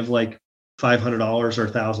fee of like $500 or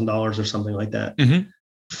 $1,000 or something like that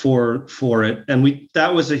for it, and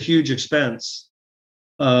that was a huge expense,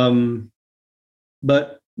 but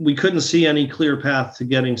we couldn't see any clear path to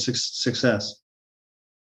getting success.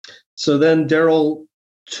 So then Daryl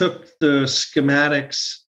took the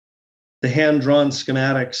schematics, the hand-drawn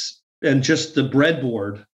schematics, and just the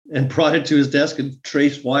breadboard, and brought it to his desk and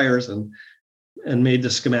traced wires and made the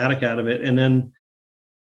schematic out of it. And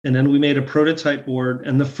then we made a prototype board.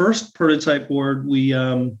 And the first prototype board, we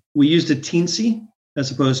used a Teensy as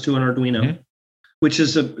opposed to an Arduino, which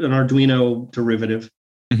is an Arduino derivative.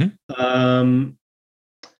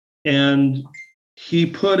 And he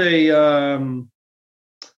put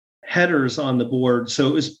headers on the board. So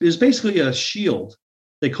it was basically a shield.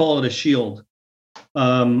 They call it a shield.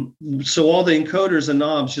 So all the encoders and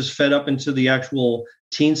knobs just fed up into the actual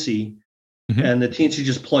Teensy, and the Teensy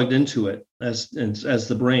just plugged into it as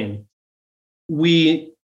the brain.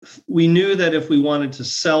 We knew that if we wanted to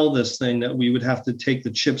sell this thing, that we would have to take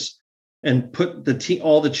the chips and put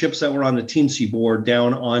all the chips that were on the Teensy board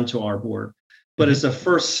down onto our board. But as a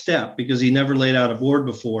first step, because he never laid out a board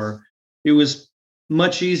before, it was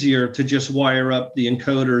much easier to just wire up the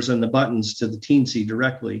encoders and the buttons to the Teensy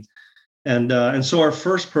directly. And so our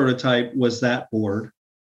first prototype was that board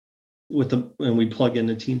and we plug in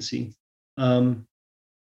the Teensy. And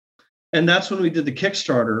that's when we did the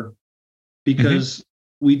Kickstarter, because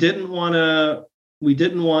we didn't want to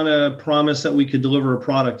promise that we could deliver a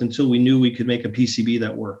product until we knew we could make a PCB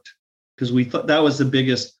that worked, because we thought that was the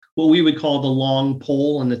biggest, what we would call the long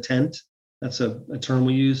pole in the tent. That's a term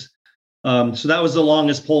we use. So that was the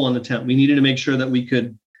longest pole in the tent. We needed to make sure that we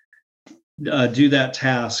could do that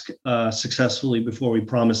task successfully before we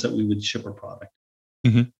promised that we would ship our product.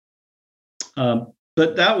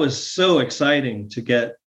 But that was so exciting to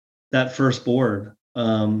get that first board.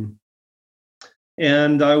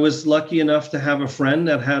 And I was lucky enough to have a friend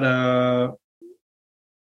that had a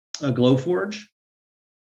Glowforge,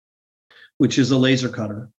 which is a laser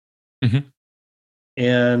cutter.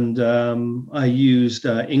 And I used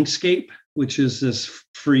Inkscape, which is this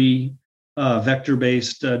free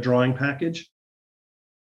vector-based drawing package.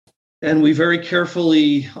 And we very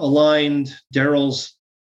carefully aligned Daryl's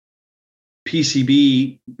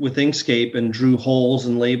PCB with Inkscape and drew holes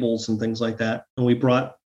and labels and things like that. And we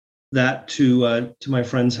brought that to my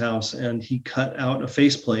friend's house, and he cut out a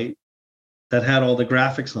faceplate that had all the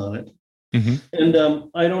graphics on it. And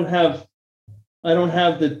I don't have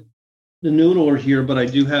the noodler here, but I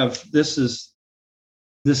do have, this is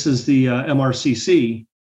the MRCC.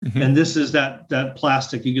 And this is that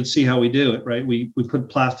plastic. You can see how we do it, right? We put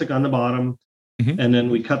plastic on the bottom, and then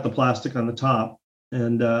we cut the plastic on the top.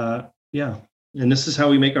 And and this is how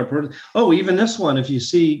we make our product. Oh, even this one, if you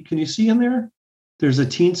see, can you see in there? There's a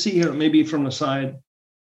Teensy here, maybe from the side,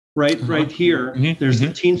 right here. There's the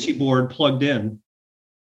Teensy board plugged in,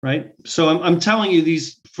 right? So I'm telling you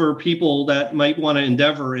these for people that might want to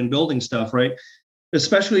endeavor in building stuff, right?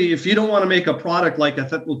 Especially if you don't want to make a product like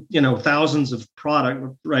thousands of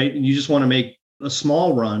product, right? And you just want to make a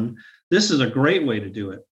small run. This is a great way to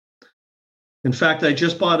do it. In fact, I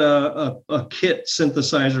just bought a kit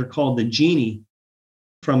synthesizer called the Genie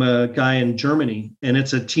from a guy in Germany, and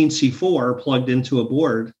it's a Teensy 4 plugged into a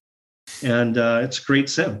board, and it's a great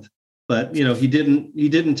synth. But he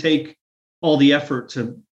didn't take all the effort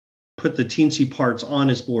to put the Teensy parts on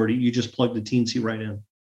his board. You just plug the Teensy right in.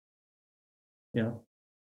 Yeah.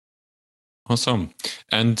 Awesome.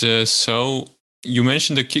 And so you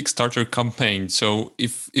mentioned the Kickstarter campaign. So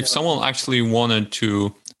if someone actually wanted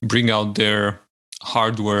to bring out their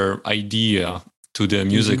hardware idea to the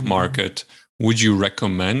music market, would you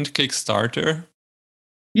recommend Kickstarter?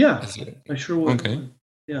 Yeah, I sure would. Okay.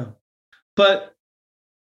 Yeah. But,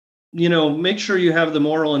 make sure you have the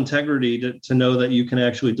moral integrity to know that you can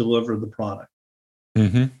actually deliver the product.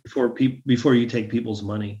 before you take people's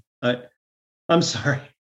money. I'm sorry,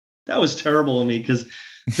 that was terrible of me, because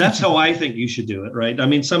that's how I think you should do it, right? I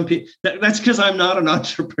mean, some people, that's because I'm not an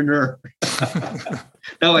entrepreneur.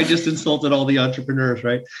 Now I just insulted all the entrepreneurs,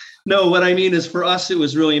 right? No, what I mean is, for us, it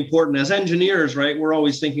was really important as engineers, right? We're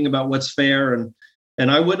always thinking about what's fair, and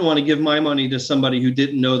I wouldn't want to give my money to somebody who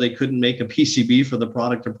didn't know they couldn't make a PCB for the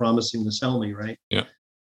product they're promising to sell me, right? Yeah.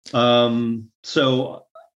 So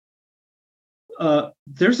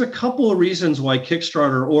there's a couple of reasons why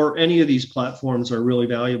Kickstarter or any of these platforms are really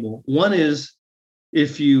valuable. One is,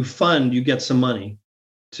 if you fund, you get some money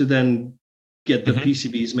to then get the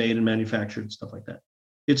PCBs made and manufactured and stuff like that.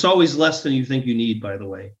 It's always less than you think you need, by the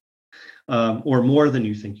way, or more than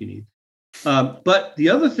you think you need. But the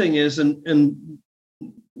other thing is, and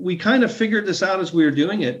we kind of figured this out as we were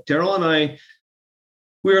doing it, Daryl and I,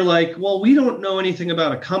 we were like, well, we don't know anything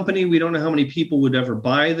about a company. We don't know how many people would ever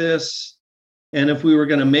buy this. And if we were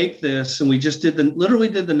going to make this, and we just literally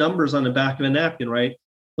did the numbers on the back of a napkin, right?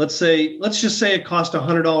 Let's just say it cost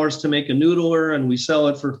 $100 to make a noodler, and we sell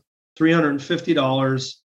it for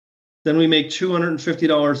 $350. Then we make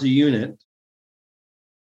 $250 a unit.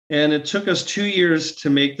 And it took us 2 years to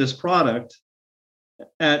make this product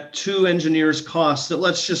at two engineers' costs. That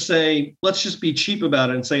let's just be cheap about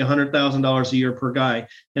it and say $100,000 a year per guy.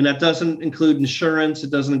 And that doesn't include insurance. It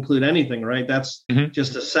doesn't include anything, right? That's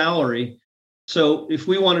just a salary. So if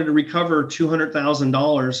we wanted to recover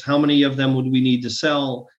 $200,000, how many of them would we need to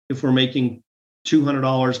sell if we're making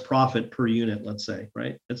 $200 profit per unit, let's say,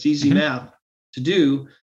 right? That's easy math to do.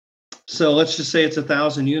 So let's just say it's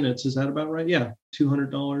 1,000 units. Is that about right? Yeah.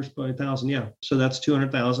 $200 by 1,000. Yeah. So that's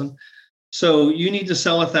 200,000. So you need to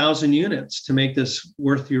sell 1,000 units to make this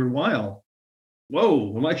worth your while.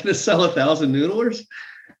 Whoa, am I going to sell 1,000 noodlers?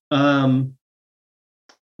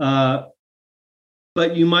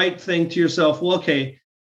 But you might think to yourself, well, okay,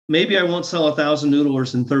 maybe I won't sell 1,000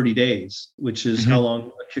 noodlers in 30 days, which is how long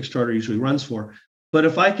a Kickstarter usually runs for. But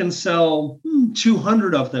if I can sell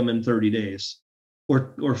 200 of them in 30 days,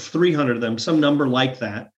 or 300 of them, some number like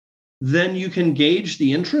that, then you can gauge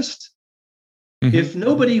the interest. If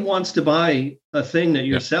nobody wants to buy a thing that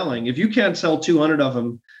you're selling, if you can't sell 200 of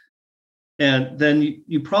them, and then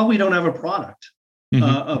you probably don't have a product.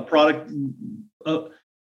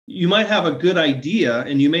 You might have a good idea,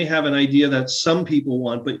 and you may have an idea that some people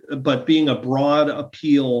want, but being a broad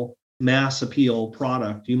appeal, mass appeal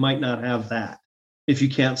product, you might not have that if you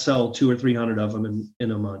can't sell 200 or 300 of them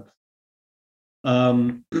in a month.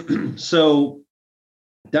 So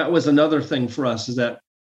that was another thing for us, is that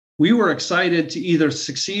we were excited to either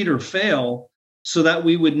succeed or fail so that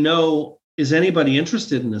we would know, is anybody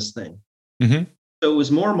interested in this thing? So it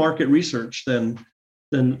was more market research than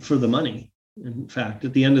for the money, in fact,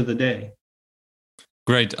 at the end of the day.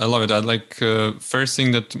 Great. I love it. I like first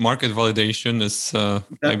thing that market validation is,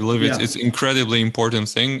 I believe it's incredibly important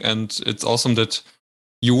thing. And it's awesome that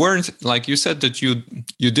you weren't, like you said, that you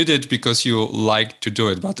did it because you like to do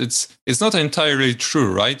it, but it's not entirely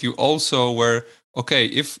true, right? You also were, okay,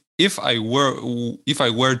 if I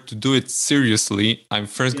were to do it seriously, I'm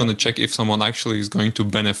first going to check if someone actually is going to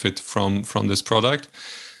benefit from this product.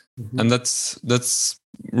 And that's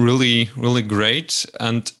really, really great.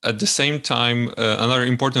 And at the same time, another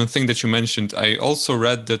important thing that you mentioned, I also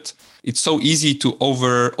read that it's so easy to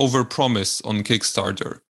overpromise on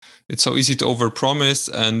Kickstarter. It's so easy to overpromise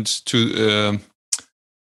and to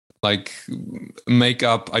like make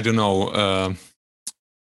up, I don't know,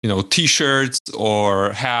 T-shirts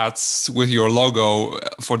or hats with your logo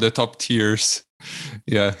for the top tiers.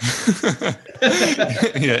 Yeah.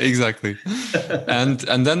 Yeah, exactly. And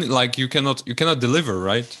then like you cannot deliver,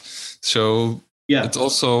 right? So it's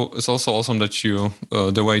also awesome that you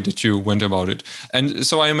the way that you went about it. And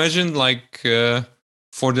so I imagine like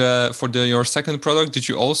for your second product, did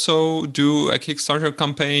you also do a Kickstarter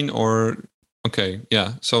campaign or okay,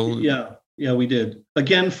 yeah. So yeah, we did.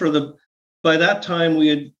 Again, by that time we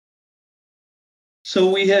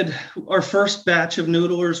had our first batch of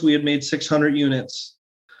noodlers, we had made 600 units.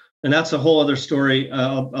 And that's a whole other story.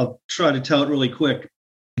 I'll try to tell it really quick.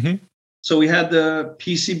 So we had the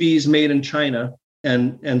PCBs made in China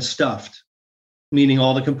and stuffed, meaning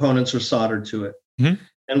all the components were soldered to it.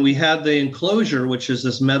 And we had the enclosure, which is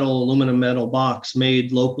this aluminum metal box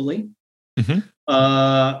made locally.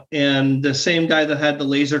 And the same guy that had the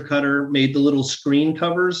laser cutter made the little screen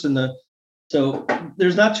covers so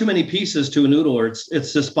there's not too many pieces to a noodler.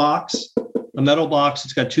 It's this box, a metal box.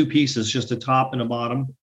 It's got two pieces, just a top and a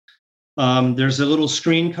bottom. There's a little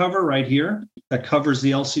screen cover right here that covers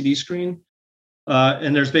the LCD screen.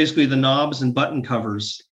 And there's basically the knobs and button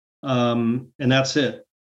covers. And that's it.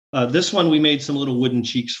 This one we made some little wooden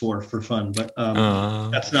cheeks for fun, but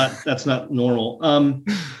that's not normal.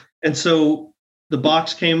 And so the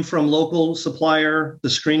box came from local supplier. The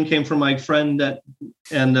screen came from my friend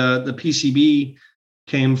and the PCB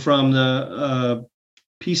came from the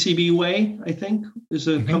PCB Way, I think, is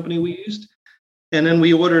a company we used. And then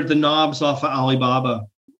we ordered the knobs off of Alibaba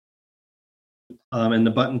and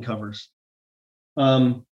the button covers.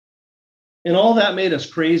 And all that made us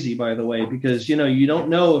crazy, by the way, because, you don't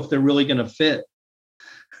know if they're really going to fit.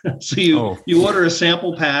 So you order a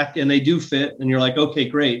sample pack and they do fit and you're like, okay,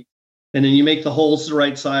 great. And then you make the holes the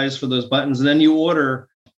right size for those buttons. And then you order,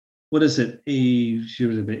 what is it?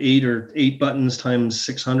 8 buttons times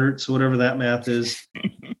 600. So whatever that math is,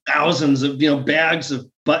 thousands of, bags of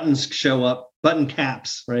buttons show up, button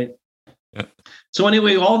caps, right? Yeah. So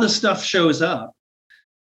anyway, all this stuff shows up.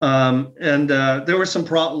 And there were some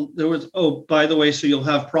problems. By the way, so you'll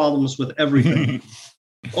have problems with everything.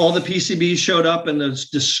 All the PCBs showed up and the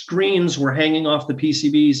screens were hanging off the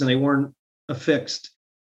PCBs and they weren't affixed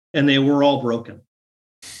and they were all broken.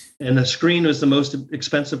 And the screen was the most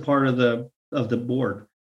expensive part of the board.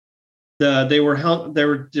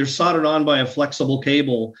 They're soldered on by a flexible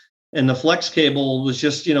cable, and the flex cable was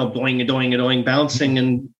just, doing, bouncing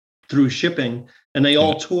and through shipping. And they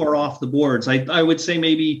all tore off the boards. I would say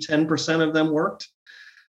maybe 10% of them worked.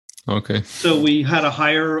 Okay. So we had to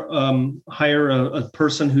hire a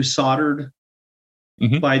person who soldered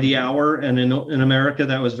by the hour. And in America,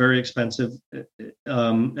 that was very expensive.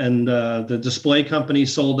 And the display company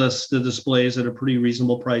sold us the displays at a pretty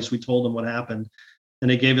reasonable price. We told them what happened. And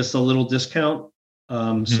they gave us a little discount.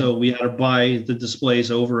 So we had to buy the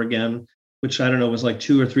displays over again, which I don't know, was like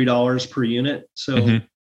 $2 or $3 per unit. So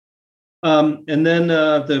and then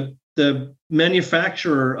the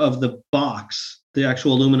manufacturer of the box, the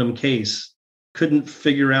actual aluminum case, couldn't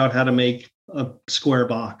figure out how to make a square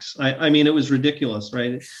box. I mean, it was ridiculous,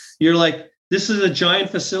 right? You're like, this is a giant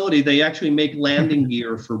facility. They actually make landing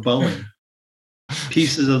gear for Boeing,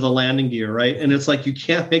 pieces of the landing gear, right? And it's like, you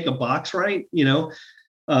can't make a box right,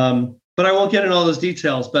 but I won't get into all those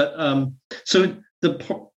details. But so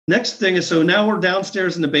the next thing is, so now we're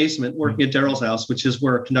downstairs in the basement working at Daryl's house, which is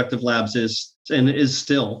where Conductive Labs is and is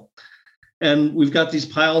still. And we've got these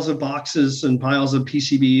piles of boxes and piles of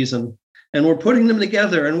PCBs and we're putting them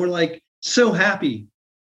together and we're like so happy.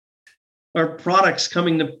 Our product's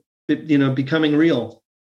coming to, becoming real.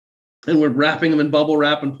 And we're wrapping them in bubble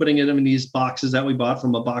wrap and putting them in these boxes that we bought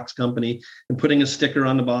from a box company and putting a sticker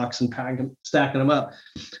on the box and stacking them up.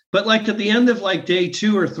 But like at the end of like day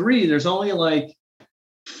 2 or 3, there's only like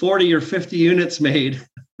 40 or 50 units made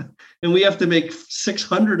and we have to make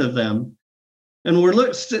 600 of them. And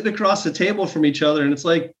we're sitting across the table from each other and it's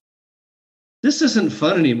like, this isn't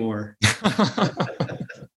fun anymore.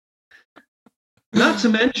 Not to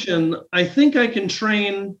mention, I think I can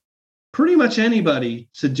train pretty much anybody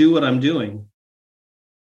to do what I'm doing.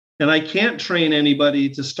 And I can't train anybody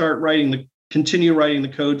to continue writing the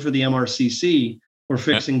code for the MRCC or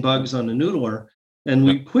fixing bugs on the noodler. And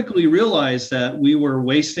we quickly realized that we were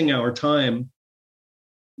wasting our time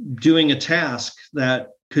doing a task that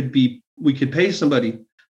we could pay somebody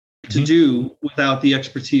to do without the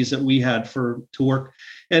expertise that we had to work.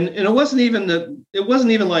 And it wasn't even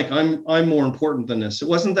like I'm more important than this. It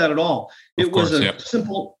wasn't that at all. It was a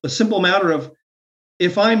simple matter of,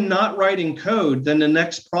 if I'm not writing code, then the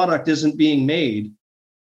next product isn't being made.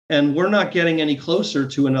 And we're not getting any closer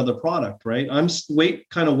to another product, right? I'm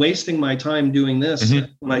kind of wasting my time doing this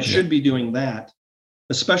when I should be doing that,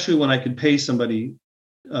 especially when I could pay somebody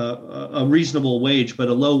a reasonable wage, but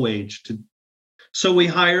a low wage. So we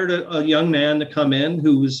hired a young man to come in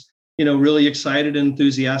who was, really excited and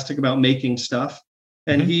enthusiastic about making stuff.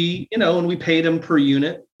 And he, and we paid him per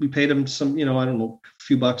unit. We paid him some, I don't know, a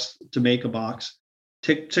few bucks to make a box.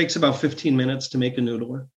 Takes about 15 minutes to make a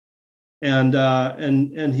noodler.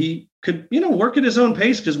 And he could, work at his own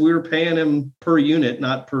pace because we were paying him per unit,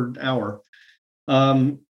 not per hour.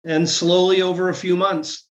 And slowly over a few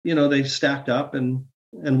months, they stacked up and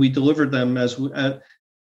we delivered them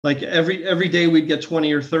like every day we'd get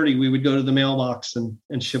 20 or 30, we would go to the mailbox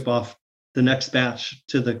and ship off the next batch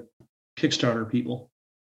to the Kickstarter people.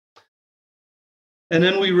 And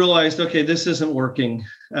then we realized, okay, this isn't working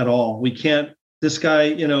at all. We can't, this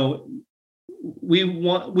guy,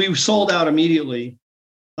 we sold out immediately,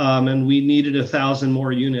 and we needed 1,000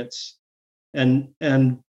 more units, and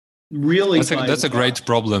really that's a great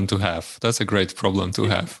problem to have. That's a great problem to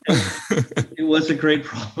have. It was a great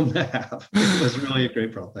problem to have. It was really a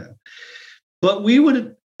great problem to have. But we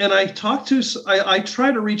would, and I try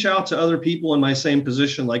to reach out to other people in my same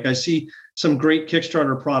position. Like I see some great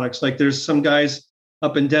Kickstarter products. Like there's some guys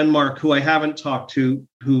up in Denmark who I haven't talked to,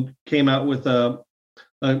 who came out with a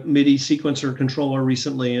MIDI sequencer controller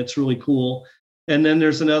recently. It's really cool. And then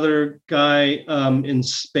there's another guy in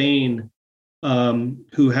Spain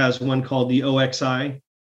who has one called the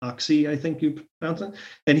Oxy, I think you pronounce it.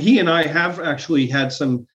 And he and I have actually had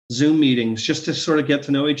some Zoom meetings just to sort of get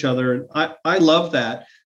to know each other. I love that.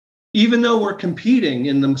 Even though we're competing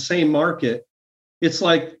in the same market, it's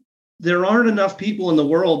like there aren't enough people in the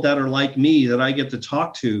world that are like me that I get to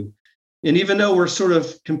talk to. And even though we're sort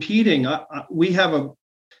of competing, we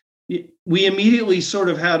immediately sort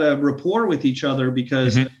of had a rapport with each other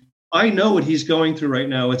because I know what he's going through right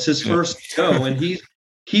now. It's his first go, and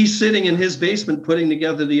he's sitting in his basement putting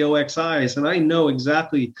together the OXIs, and I know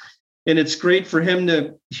exactly. And it's great for him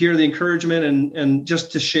to hear the encouragement and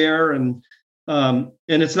just to share. And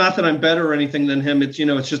it's not that I'm better or anything than him. It's,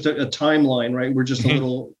 it's just a timeline, right? We're just a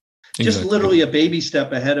little, just literally a baby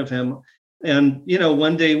step ahead of him. And,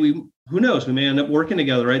 one day who knows, we may end up working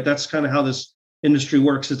together, right? That's kind of how this industry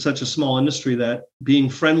works. It's such a small industry that being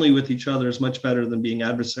friendly with each other is much better than being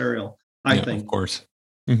adversarial, I think. Of course.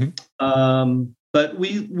 But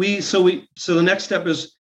so the next step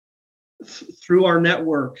is through our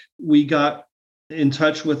network, we got in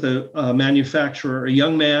touch with a manufacturer, a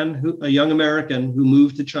young American who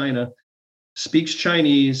moved to China, speaks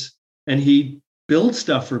Chinese, and he builds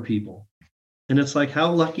stuff for people. And it's like,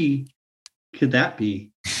 how lucky could that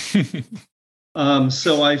be?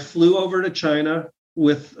 So I flew over to China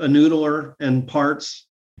with a noodler and parts,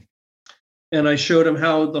 and I showed him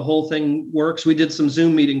how the whole thing works. We did some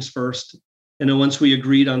Zoom meetings first, and then once we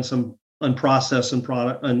agreed on process and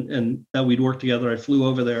product and that we'd work together, I flew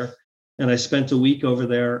over there and I spent a week over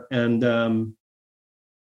there, and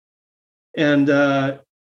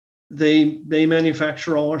they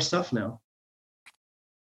manufacture all our stuff now.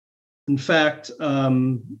 In fact,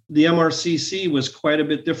 the MRCC was quite a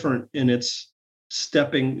bit different in its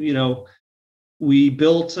stepping. I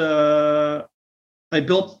built a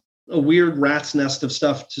weird rat's nest of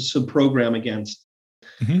stuff to program against.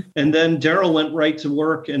 And then Daryl went right to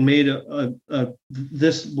work and made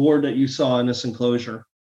this board that you saw in this enclosure.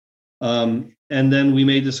 And then we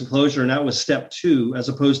made this enclosure, and that was step 2, as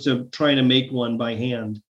opposed to trying to make one by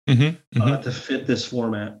hand to fit this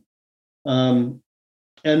format. And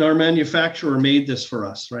our manufacturer made this for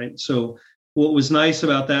us, right? So what was nice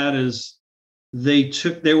about that is they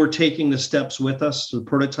were taking the steps with us, the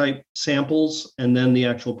prototype samples and then the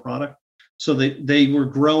actual product. So they were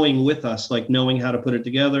growing with us, like knowing how to put it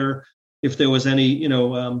together. If there was any,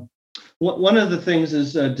 one of the things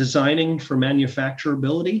is designing for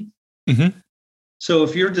manufacturability. So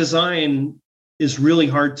if your design is really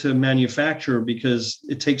hard to manufacture because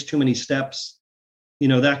it takes too many steps,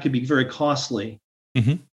 that could be very costly.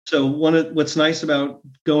 So what's nice about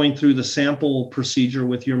going through the sample procedure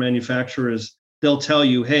with your manufacturer is they'll tell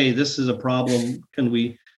you, hey, this is a problem.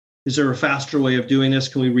 Is there a faster way of doing this?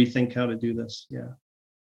 Can we rethink how to do this?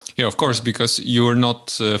 Yeah, of course, because you're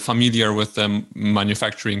not familiar with the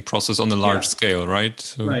manufacturing process on a large scale, right?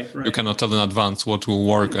 So right. You cannot tell in advance what will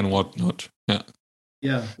work and what not.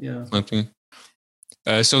 Yeah. Okay.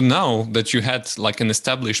 So now that you had like an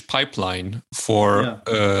established pipeline for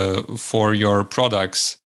your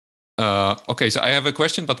products, okay. So I have a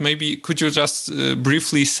question, but maybe could you just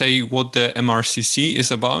briefly say what the MRCC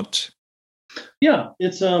is about? Yeah,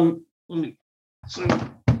 it's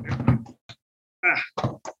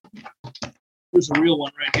there's a real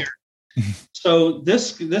one right here. So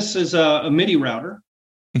this is a MIDI router.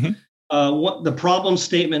 What the problem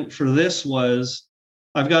statement for this was,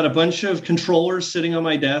 I've got a bunch of controllers sitting on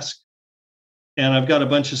my desk, and I've got a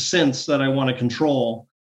bunch of synths that I want to control,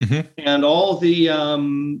 and all the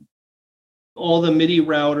MIDI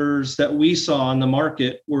routers that we saw on the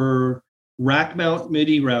market were rack mount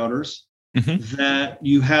MIDI routers that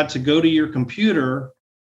you had to go to your computer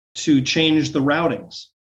to change the routings.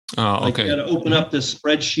 Like you had to open up this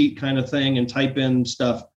spreadsheet kind of thing and type in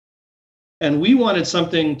stuff. And we wanted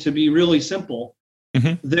something to be really simple.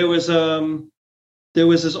 There was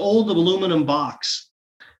this old aluminum box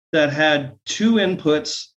that had 2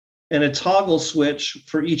 inputs and a toggle switch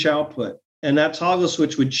for each output. And that toggle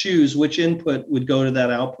switch would choose which input would go to that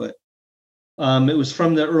output. It was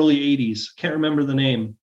from the early 80s. Can't remember the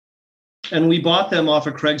name. And we bought them off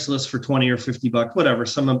of Craigslist for $20 or $50, whatever.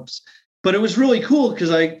 But it was really cool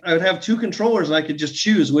because I would have 2 controllers and I could just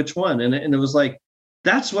choose which one. And it was like,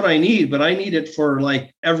 that's what I need, but I need it for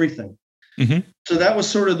like everything. So that was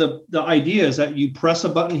sort of the idea, is that you press a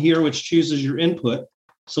button here, which chooses your input.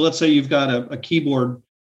 So let's say you've got a keyboard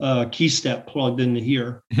key step plugged into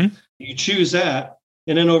here. You choose that.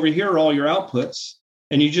 And then over here are all your outputs.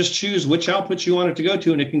 and you just choose which outputs you want it to go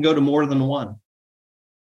to, and it can go to more than one.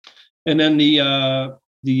 And then the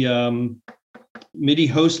MIDI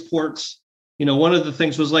host ports, one of the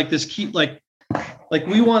things was like this key, like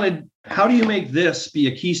we wanted, how do you make this be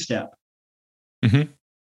a key step? Mm-hmm.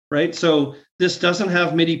 Right? So this doesn't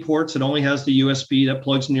have MIDI ports. It only has the USB that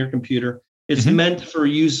plugs into your computer. It's meant for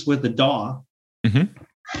use with the DAW.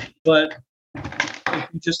 But if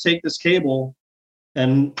you just take this cable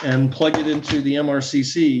and plug it into the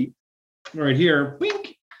MRCC right here,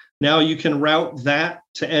 wink, now you can route that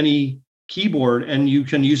to any keyboard and you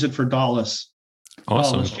can use it for DAW-less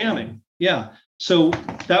jamming. Yeah. So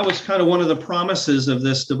that was kind of one of the promises of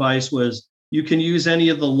this device, was you can use any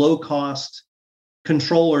of the low-cost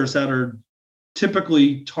controllers that are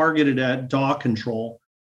typically targeted at DAW control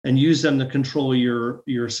and use them to control your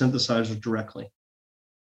synthesizer directly.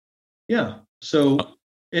 Yeah. So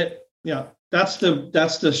that's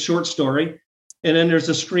the short story. And then there's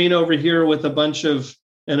a screen over here with a bunch of,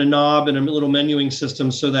 and a knob and a little menuing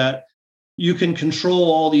system so that you can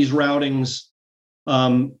control all these routings,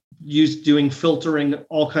 doing filtering,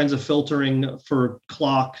 all kinds of filtering for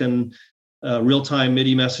clock and real-time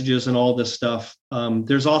MIDI messages and all this stuff.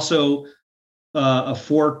 There's also a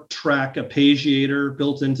 4-track arpeggiator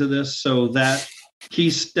built into this, so that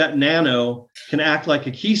that nano can act like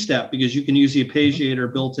a key step because you can use the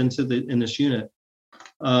arpeggiator built into in this unit.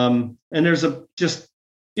 And there's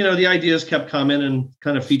the ideas kept coming and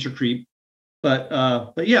kind of feature creep,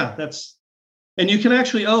 but yeah, and you can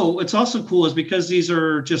actually, what's also cool is because these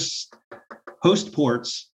are just host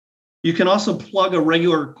ports, you can also plug a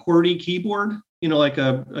regular QWERTY keyboard, like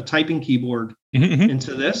a typing keyboard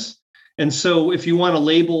into this. And so if you want to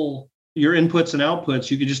label your inputs and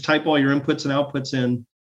outputs, you can just type all your inputs and outputs in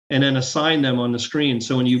and then assign them on the screen.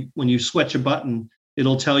 So when you switch a button,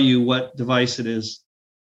 it'll tell you what device it is.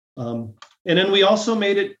 And then we also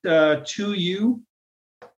made it 2U,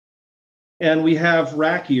 and we have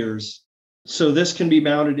rack ears. So this can be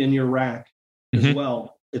mounted in your rack as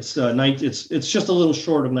well. It's just a little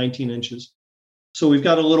short of 19 inches. So we've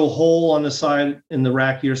got a little hole on the side in the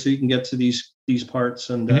rack here, so you can get to these parts.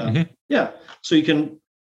 And so you can.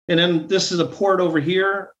 And then this is a port over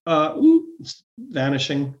here. It's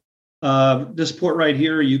vanishing. This port right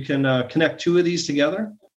here, you can connect 2 of these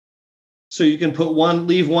together. So you can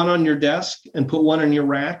leave one on your desk and put one in your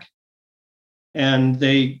rack, and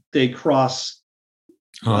they cross.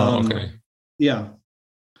 Okay. Yeah.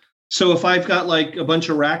 So if I've got like a bunch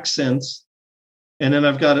of rack synths, and then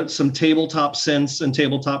I've got some tabletop synths and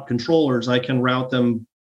tabletop controllers, I can route them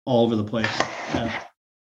all over the place.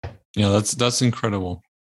 Yeah, that's incredible.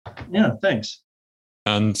 Yeah, thanks.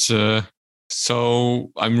 And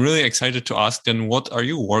so I'm really excited to ask then, what are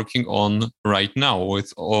you working on right now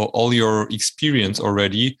with all your experience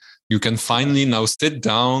already? You can finally now sit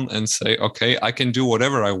down and say, okay, I can do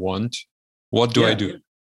whatever I want. What do I do?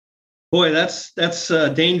 Boy, that's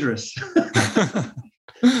dangerous.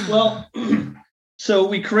 Well, so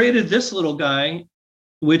we created this little guy,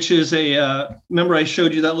 which is remember I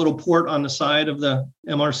showed you that little port on the side of the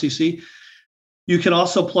MRCC? You can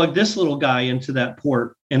also plug this little guy into that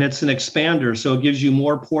port, and it's an expander, so it gives you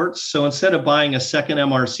more ports. So instead of buying a second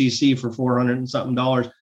MRCC for $400 and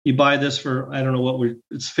something, you buy this for, I don't know what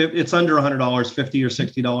it's under $100, $50 or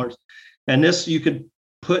 $60. And this, you could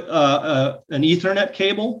put an Ethernet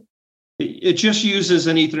cable. It just uses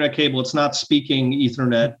an Ethernet cable. It's not speaking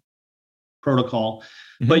Ethernet protocol,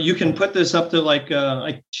 but you can put this up to like,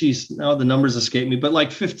 now the numbers escape me, but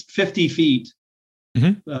like 50 feet.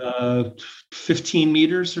 15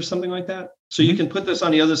 meters or something like that. So you can put this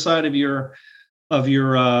on the other side of your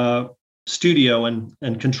studio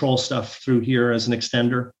and control stuff through here as an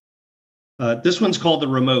extender. This one's called the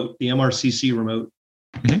remote, the MRCC remote.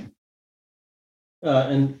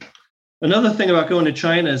 And another thing about going to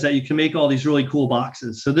China is that you can make all these really cool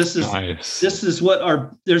boxes. So this is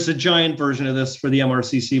there's a giant version of this for the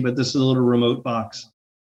MRCC, but this is a little remote box.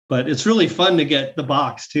 But it's really fun to get the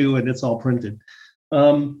box too, and it's all printed.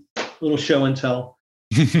 Little show and tell.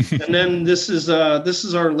 And then this is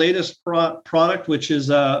our latest product, which is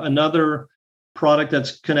another product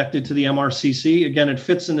that's connected to the MRCC. Again, it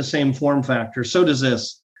fits in the same form factor. So does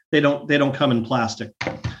this. They don't come in plastic.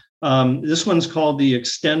 This one's called the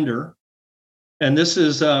extender, and this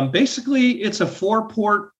is basically it's a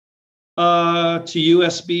 4-port to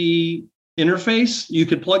USB interface. You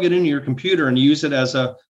could plug it into your computer and use it as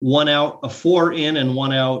a 4 in and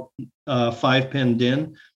 1 out 5-pin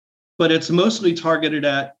DIN, but it's mostly targeted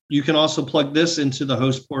at, you can also plug this into the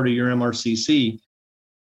host port of your MRCC.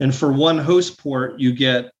 And for one host port, you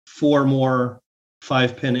get 4 more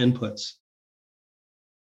 5-pin inputs.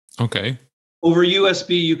 Okay. Over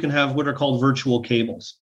USB, you can have what are called virtual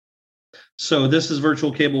cables. So this is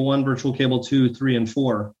virtual cable 1, virtual cable 2, 3, and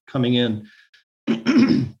 4 coming in.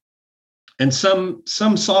 And some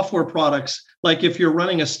software products, like if you're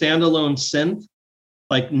running a standalone synth,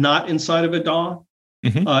 like not inside of a DAW,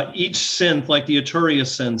 each synth, like the Arturia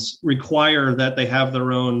synths, require that they have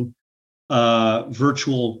their own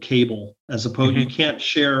virtual cable, as opposed you can't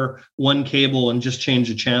share one cable and just change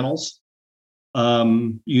the channels.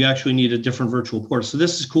 You actually need a different virtual port. So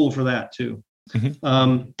this is cool for that too.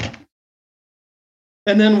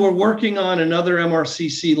 And then we're working on another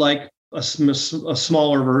MRCC, like a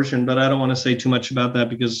smaller version, but I don't want to say too much about that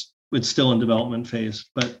because it's still in development phase,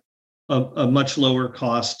 but a much lower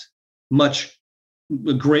cost,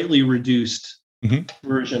 greatly reduced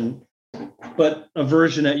version, but a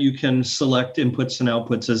version that you can select inputs and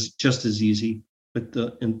outputs as just as easy with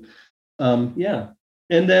the,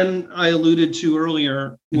 And then I alluded to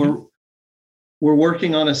earlier, we're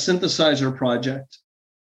working on a synthesizer project,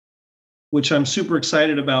 which I'm super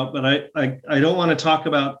excited about, but I don't want to talk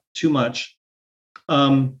about too much.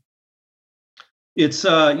 It's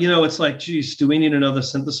it's like, geez, do we need another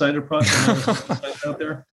synthesizer project out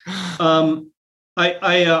there?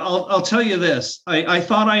 I'll tell you this. I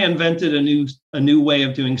thought I invented a new way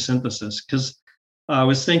of doing synthesis, because I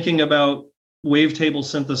was thinking about wavetable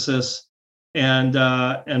synthesis, and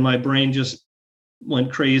my brain just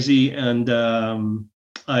went crazy, and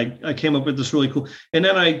I came up with this really cool. And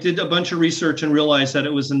then I did a bunch of research and realized that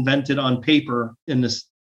it was invented on paper in the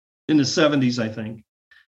 70s, I think.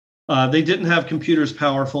 They didn't have computers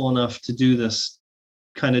powerful enough to do this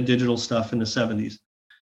kind of digital stuff in the 70s.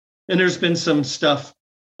 And there's been some stuff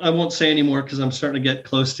I won't say anymore because I'm starting to get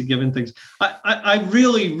close to giving things. I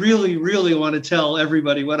really, really, really want to tell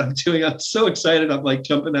everybody what I'm doing. I'm so excited. I'm like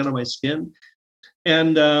jumping out of my skin.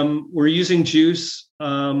 And we're using Juice,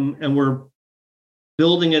 and we're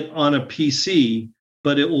building it on a PC,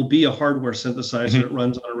 but it will be a hardware synthesizer. It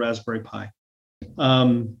runs on a Raspberry Pi.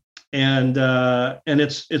 And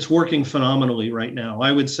it's working phenomenally right now.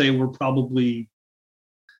 I would say we're probably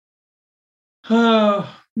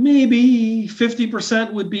maybe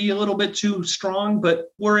 50% would be a little bit too strong,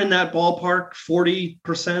 but we're in that ballpark,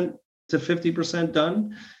 40% to 50%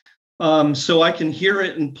 done. So I can hear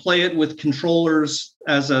it and play it with controllers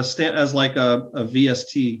as like a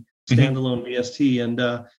VST, standalone VST,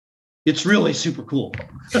 and it's really super cool.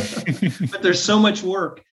 But there's so much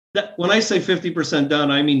work. That when I say 50%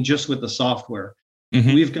 done, I mean just with the software.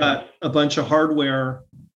 We've got a bunch of hardware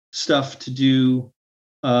stuff to do,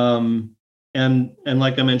 and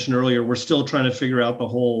like I mentioned earlier, we're still trying to figure out the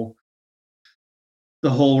whole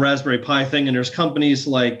Raspberry Pi thing. And there's companies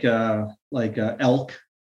like Elk,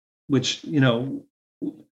 which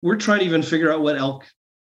we're trying to even figure out what Elk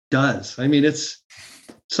does. I mean,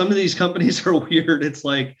 some of these companies are weird. It's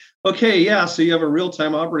like, okay, yeah, so you have a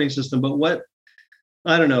real-time operating system, but what?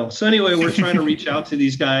 I don't know. So anyway, we're trying to reach out to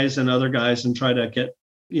these guys and other guys and try to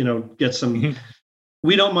get some.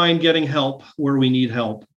 We don't mind getting help where we need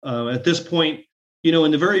help. At this point,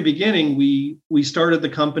 in the very beginning, we started the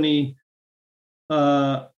company.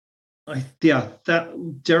 That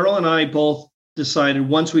Daryl and I both decided,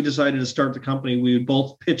 once we decided to start the company, we would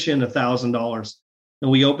both pitch in $1,000, and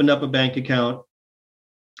we opened up a bank account,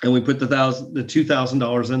 and we put the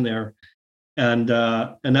 $2,000 in there. And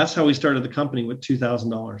that's how we started the company, with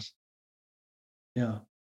 $2,000. Yeah.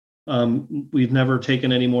 We've never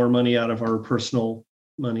taken any more money out of our personal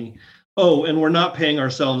money. Oh, and we're not paying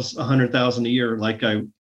ourselves $100,000 a year. Like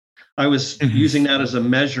I was using that as a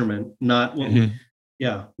measurement, not what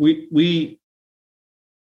we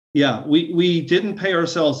didn't pay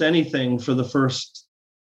ourselves anything for the first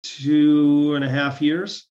 2.5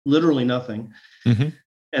 years, literally nothing.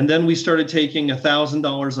 And then we started taking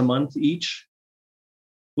 $1,000 a month each,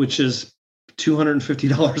 which is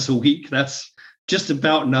 $250 a week. That's just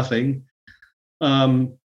about nothing.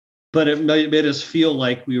 But it made us feel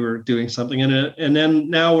like we were doing something. And then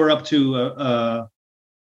now we're up to,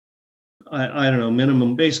 I don't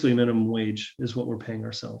know, basically minimum wage is what we're paying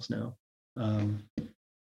ourselves now.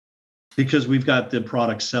 Because we've got the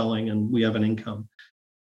product selling and we have an income.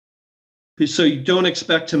 So you don't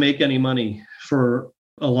expect to make any money for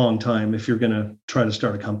a long time if you're going to try to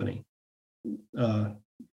start a company.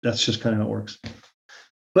 That's just kind of how it works.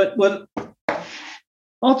 But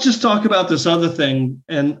I'll just talk about this other thing,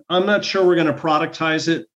 and I'm not sure we're going to productize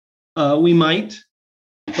it. We might,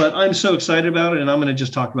 but I'm so excited about it, and I'm going to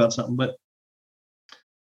just talk about something. But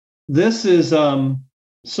this is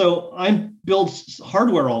so I build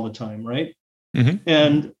hardware all the time, right?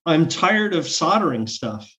 And I'm tired of soldering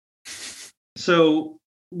stuff. So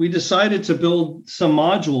we decided to build some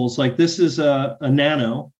modules. Like this is a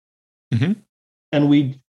nano, and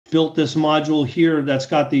we built this module here that's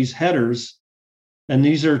got these headers, and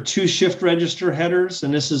these are 2 shift register headers,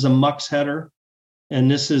 and this is a MUX header, and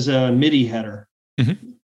this is a MIDI header.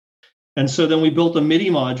 And so then we built a MIDI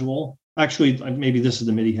module. Actually, maybe this is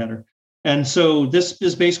the MIDI header. And so this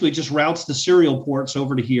is basically just routes the serial ports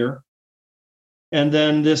over to here. And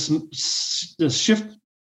then this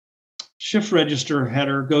shift register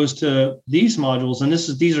header goes to these modules. And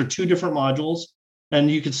these are 2 different modules.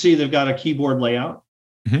 And you can see they've got a keyboard layout.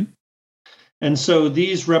 And so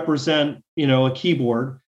these represent, a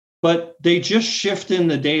keyboard, but they just shift in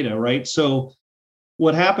the data, right? So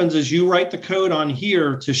what happens is you write the code on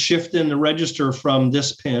here to shift in the register from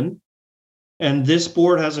this pin. And this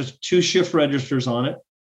board has 2 shift registers on it.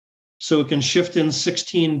 So it can shift in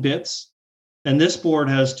 16 bits. And this board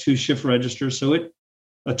has 2 shift registers. So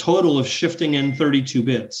a total of shifting in 32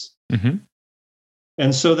 bits.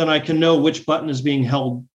 And so then I can know which button is being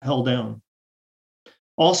held down.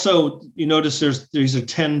 Also, you notice these are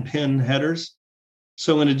 10-pin headers.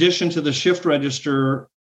 So in addition to the shift register,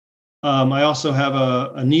 I also have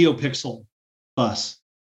a NeoPixel bus.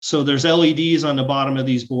 So there's LEDs on the bottom of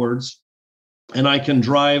these boards, and I can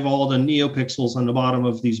drive all the NeoPixels on the bottom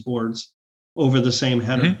of these boards over the same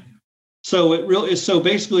header. So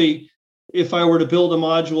basically, if I were to build a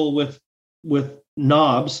module with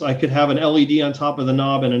knobs, I could have an LED on top of the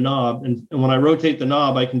knob and a knob. And when I rotate the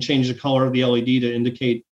knob, I can change the color of the LED to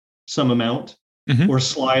indicate some amount or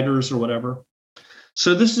sliders or whatever.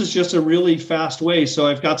 So this is just a really fast way. So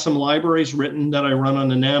I've got some libraries written that I run on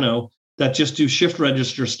the Nano that just do shift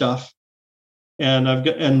register stuff. And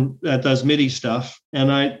that does MIDI stuff. And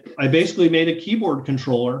I basically made a keyboard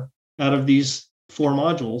controller out of these 4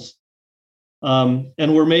 modules.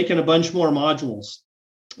 And we're making a bunch more modules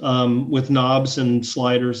with knobs and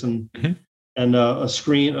sliders and a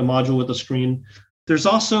module with a screen. There's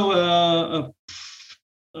also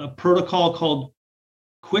a protocol called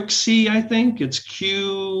QuickC, I think. It's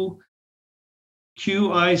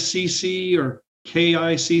QICC or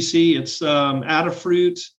KICC. It's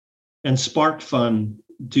Adafruit and SparkFun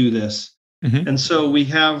do this. And so we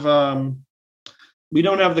have we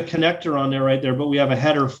don't have the connector on there right there, but we have a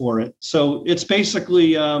header for it. So it's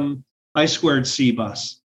basically I2C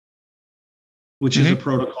bus, which is a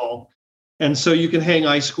protocol. And so you can hang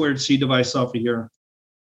I2C device off of here.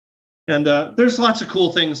 And there's lots of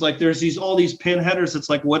cool things. Like there's all these pin headers. It's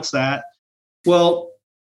like, what's that? Well,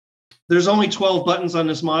 there's only 12 buttons on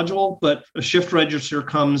this module, but a shift register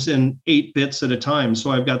comes in 8 bits at a time.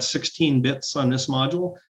 So I've got 16 bits on this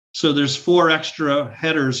module. So there's 4 extra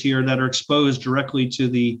headers here that are exposed directly to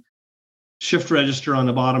the shift register on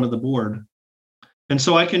the bottom of the board. And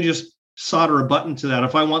so I can just solder a button to that.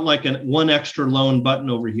 If I want like one extra lone button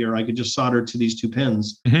over here, I could just solder to these 2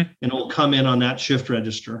 pins and it will come in on that shift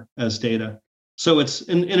register as data. So it's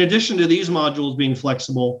in addition to these modules being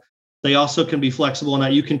flexible, they also can be flexible. Now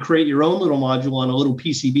you can create your own little module on a little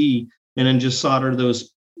PCB and then just solder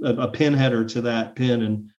a pin header to that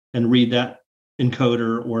pin and read that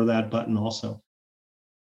encoder or that button also.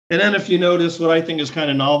 And then if you notice, what I think is kind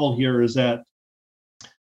of novel here is that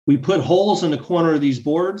we put holes in the corner of these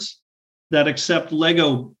boards that accept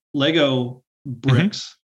Lego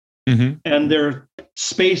bricks, and they're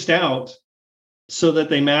spaced out so that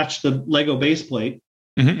they match the Lego base plate.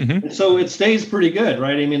 And so it stays pretty good,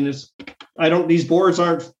 right? I mean, these boards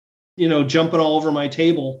aren't, jumping all over my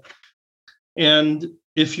table. And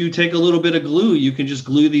if you take a little bit of glue, you can just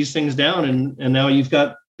glue these things down, and now you've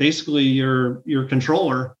got basically your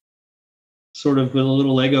controller sort of with a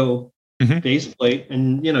little Lego base plate,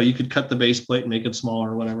 and you could cut the base plate and make it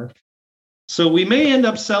smaller or whatever. So we may end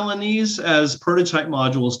up selling these as prototype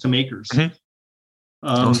modules to makers.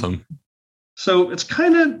 Awesome. So it's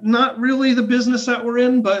kind of not really the business that we're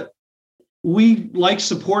in, but we like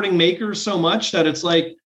supporting makers so much that it's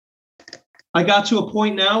like I got to a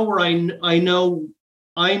point now where I know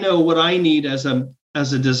what I need as a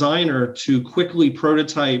designer to quickly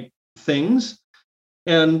prototype things.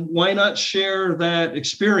 And why not share that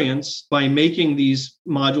experience by making these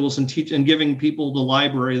modules and giving people the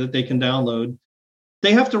library that they can download?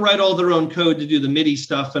 They have to write all their own code to do the MIDI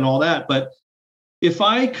stuff and all that. But if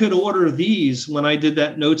I could order these when I did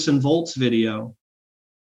that Notes and Volts video,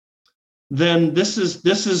 then this is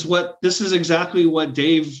exactly what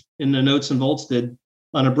Dave in the Notes and Volts did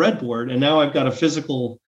on a breadboard. And now I've got a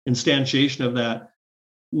physical instantiation of that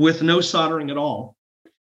with no soldering at all.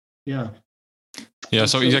 Yeah. Yeah,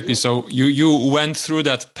 so exactly. So you went through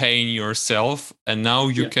that pain yourself, and now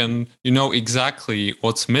you know exactly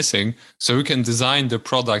what's missing. So you can design the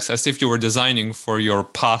products as if you were designing for your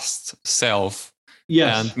past self,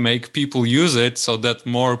 and make people use it so that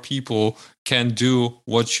more people can do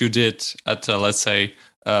what you did at let's say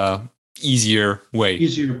easier way.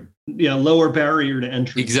 Lower barrier to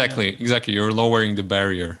entry. Exactly. You're lowering the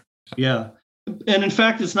barrier. Yeah. And in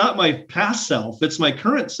fact, it's not my past self, it's my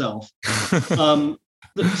current self.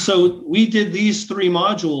 So we did these 3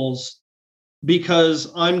 modules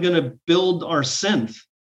because I'm going to build our synth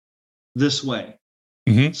this way.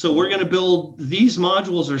 Mm-hmm. So we're going to build, these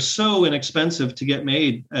modules are so inexpensive to get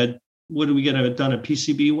made at, what do we get it done at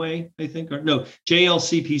PCB way, I think? Or no,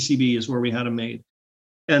 JLC PCB is where we had them made.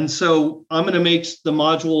 And so I'm going to make the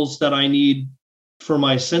modules that I need for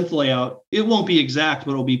my synth layout. It won't be exact,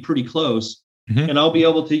 but it'll be pretty close. Mm-hmm. And I'll be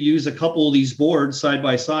able to use a couple of these boards side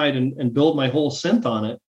by side and build my whole synth on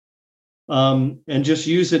it. And just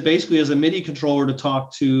use it basically as a MIDI controller to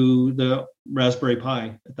talk to the Raspberry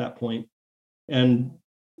Pi at that point. And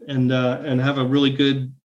have a really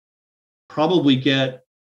good, probably get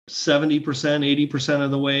 70%, 80%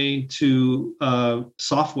 of the way to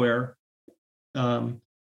software. And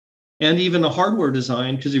even the hardware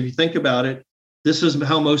design, because if you think about it, this is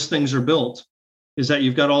how most things are built, is that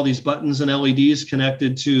you've got all these buttons and LEDs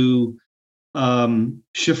connected to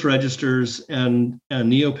shift registers and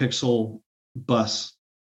NeoPixel bus.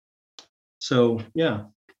 So yeah,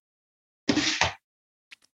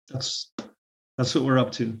 that's what we're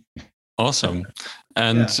up to. Awesome.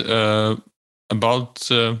 And about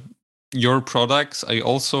your products, I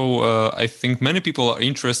also I think many people are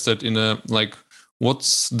interested in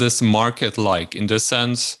what's this market like, in the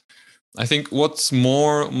sense, I think what's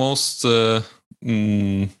most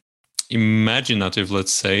imaginative,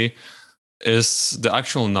 let's say, is the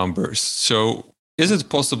actual numbers. So is it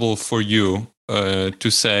possible for you to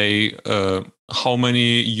say how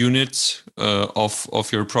many units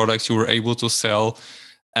of your products you were able to sell,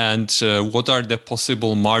 and what are the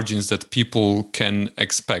possible margins that people can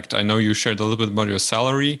expect? I know you shared a little bit about your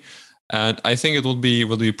salary, and I think it would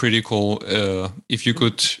be pretty cool if you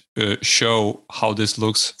could show how this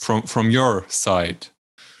looks from your side.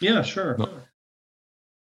 Yeah, sure. No.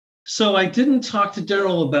 So I didn't talk to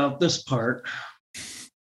Daryl about this part,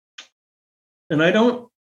 and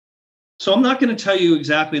so I'm not going to tell you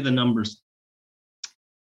exactly the numbers.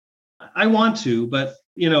 I want to, but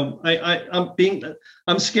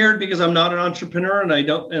I'm scared because I'm not an entrepreneur, and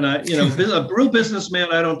a real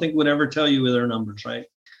businessman, I don't think would ever tell you their numbers, right?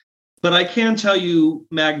 But I can tell you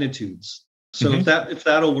magnitudes. So if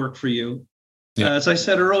that'll work for you. Yeah. As I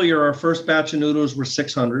said earlier, our first batch of noodles were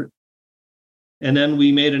 600. And then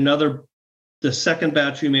we made the second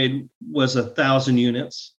batch we made was 1,000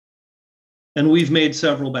 units. And we've made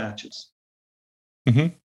several batches.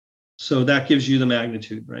 Mm-hmm. So that gives you the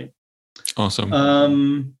magnitude, right? Awesome.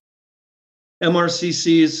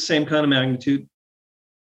 MRCC is the same kind of magnitude.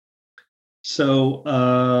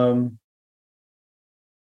 So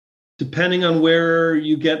depending on where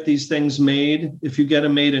you get these things made, if you get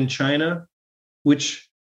them made in China, which,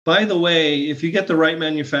 by the way, if you get the right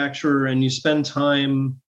manufacturer and you spend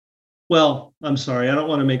time, well, I'm sorry, I don't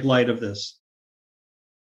want to make light of this.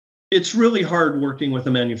 It's really hard working with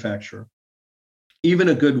a manufacturer, even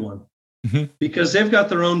a good one, because they've got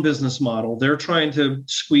their own business model. They're trying to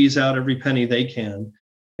squeeze out every penny they can,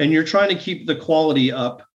 and you're trying to keep the quality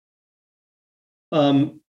up.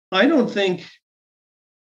 I don't think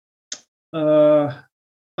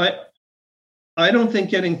I don't think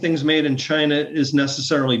getting things made in China is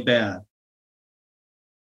necessarily bad.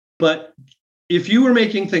 But if you were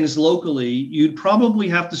making things locally, you'd probably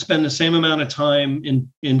have to spend the same amount of time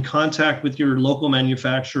in contact with your local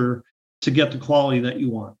manufacturer to get the quality that you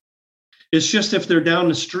want. It's just if they're down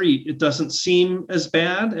the street, it doesn't seem as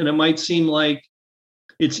bad, and it might seem like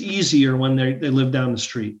it's easier when they live down the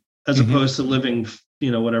street as opposed to living,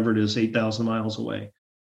 whatever it is, 8,000 miles away.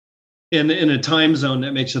 In a time zone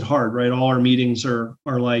that makes it hard, right? All our meetings are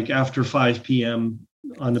like after 5 p.m.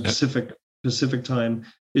 on the Pacific time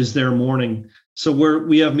is their morning. So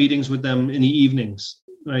we have meetings with them in the evenings,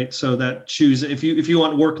 right? So that if you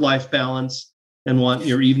want work-life balance and want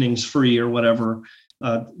your evenings free or whatever,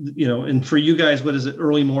 and for you guys, what is it?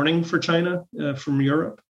 Early morning for China from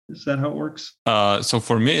Europe? Is that how it works? So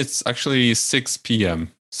for me, it's actually 6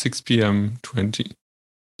 p.m. 6 p.m. 20.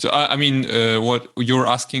 So, I mean, what you're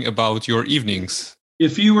asking about your evenings.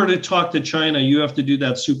 If you were to talk to China, you have to do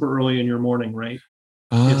that super early in your morning, right?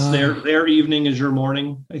 It's their evening is your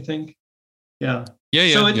morning, I think. Yeah. Yeah,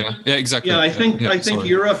 exactly. Yeah, I think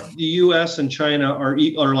Europe, the US, and China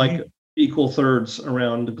are like equal thirds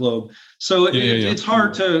around the globe. So it's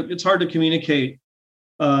hard to communicate.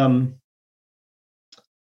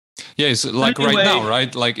 It's like anyway, right now,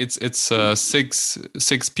 right? Like it's 6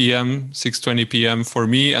 p.m., 6:20 p.m. for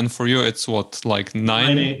me, and for you it's what, like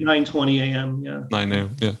 9:20 a.m. 9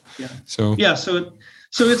 a.m. So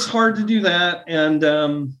it's hard to do that, and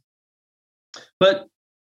but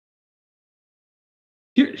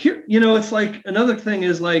here it's like another thing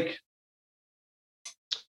is like,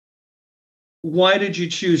 why did you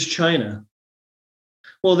choose China?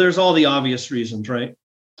 Well, there's all the obvious reasons, right?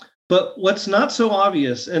 But what's not so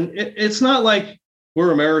obvious, and it's not like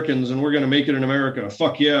we're Americans and we're going to make it in America.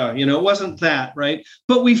 Fuck yeah. It wasn't that, right?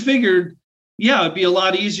 But we figured, it'd be a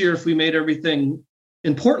lot easier if we made everything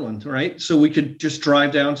in Portland, right? So we could just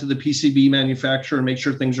drive down to the PCB manufacturer and make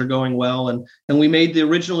sure things are going well. And we made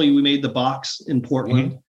the box in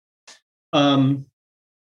Portland. Mm-hmm.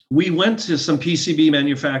 We went to some PCB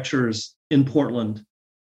manufacturers in Portland.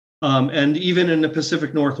 And even in the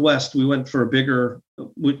Pacific Northwest, we went for a bigger,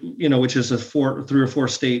 which is 3 or 4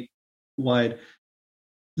 state wide.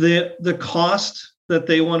 The cost that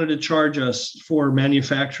they wanted to charge us for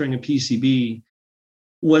manufacturing a PCB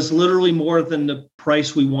was literally more than the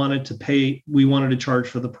price we wanted to charge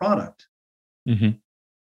for the product. Mm-hmm.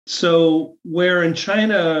 So where in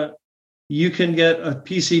China, you can get a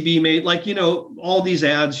PCB made, like, all these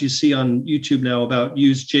ads you see on YouTube now about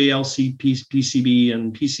use JLC PCB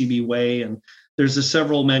and PCB-Way, and there's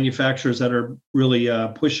several manufacturers that are really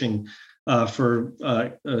pushing for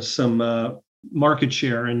some market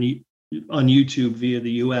share on YouTube via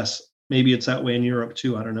the US. Maybe it's that way in Europe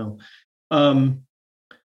too, I don't know.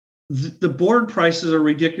 The board prices are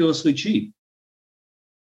ridiculously cheap.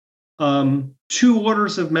 2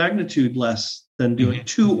 orders of magnitude less than doing, mm-hmm.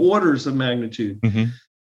 2 orders of magnitude. Mm-hmm.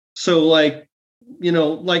 So like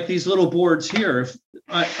these little boards here, if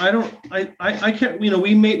I can't,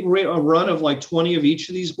 we made a run of like 20 of each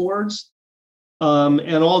of these boards,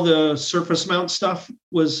 and all the surface mount stuff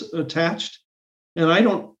was attached, and I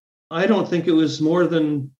don't think it was more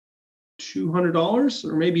than $200,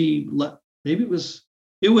 or maybe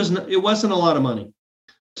it wasn't a lot of money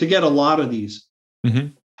to get a lot of these. Mm-hmm.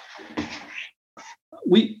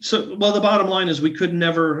 The bottom line is we could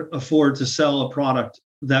never afford to sell a product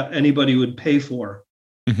that anybody would pay for,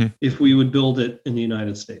 mm-hmm. if we would build it in the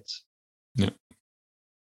United States. Yeah.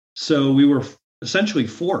 So we were essentially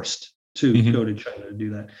forced to mm-hmm. go to China to do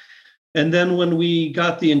that. And then when we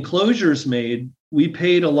got the enclosures made, we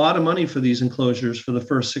paid a lot of money for these enclosures for the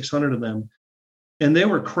first 600 of them, and they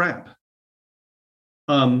were crap.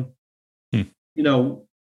 One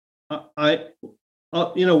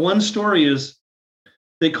story is,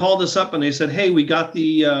 they called us up and they said, hey, we got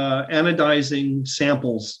the anodizing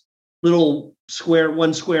samples, little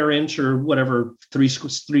 1 square inch or whatever, 3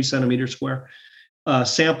 centimeter square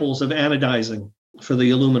samples of anodizing for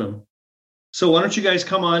the aluminum. So why don't you guys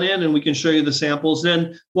come on in and we can show you the samples.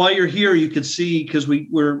 Then while you're here, you could see, because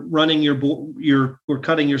we're running we're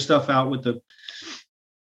cutting your stuff out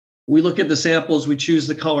we look at the samples, we choose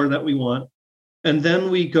the color that we want. And then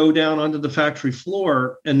we go down onto the factory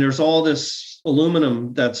floor, and there's all this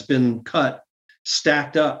aluminum that's been cut,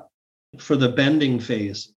 stacked up for the bending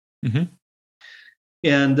phase. Mm-hmm.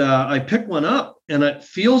 And I picked one up, and it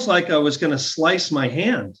feels like I was going to slice my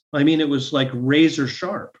hand. I mean, it was like razor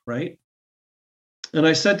sharp, right? And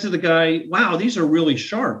I said to the guy, wow, these are really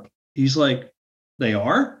sharp. He's like, they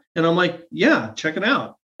are? And I'm like, yeah, check it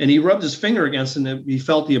out. And he rubbed his finger against it, and he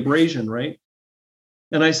felt the abrasion, right?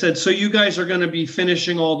 And I said, so you guys are going to be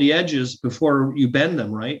finishing all the edges before you bend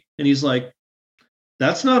them, right? And he's like,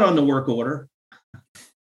 that's not on the work order.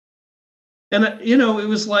 And, it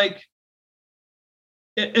was like,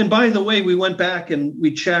 and by the way, we went back and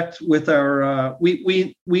we checked with our,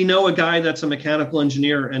 we know a guy that's a mechanical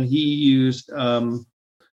engineer, and he used a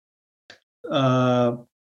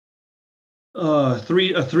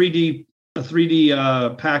 3D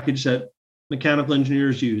package that mechanical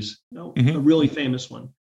engineers use, mm-hmm. a really famous one.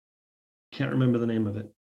 Can't remember the name of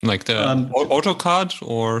it. Like the AutoCAD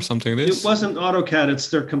or something like this? It wasn't AutoCAD, it's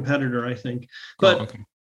their competitor, I think. But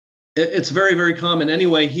it's very, very common.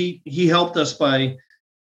 Anyway, he helped us by,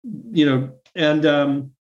 and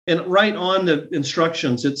right on the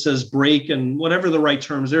instructions, it says break and whatever the right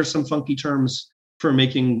terms. There's some funky terms for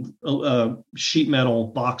making sheet metal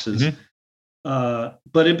boxes. Mm-hmm.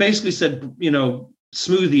 But it basically said,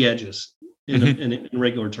 smooth the edges. In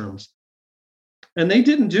regular terms, and they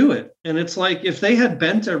didn't do it. And it's like, if they had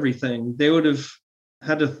bent everything, they would have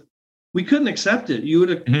had to. We couldn't accept it. You would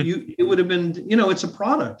have. Mm-hmm. It would have been. It's a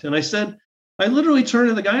product. And I literally turned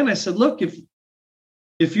to the guy and I said, "Look, if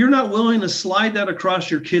if you're not willing to slide that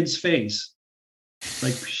across your kid's face,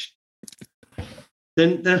 like,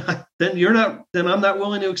 then I'm not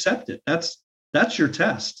willing to accept it. That's your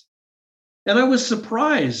test. And I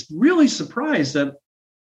was really surprised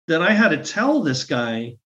that I had to tell this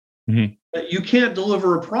guy that you can't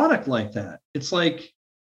deliver a product like that. It's like,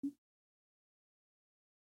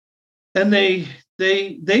 and they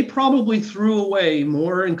probably threw away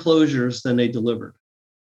more enclosures than they delivered.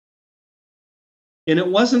 And it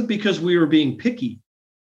wasn't because we were being picky.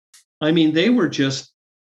 I mean, they were just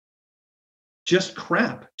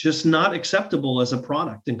crap, just not acceptable as a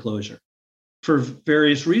product enclosure for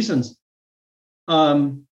various reasons.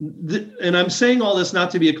 And I'm saying all this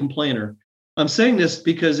not to be a complainer. I'm saying this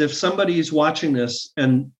because if somebody's watching this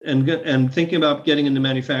and thinking about getting into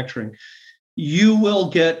manufacturing, you will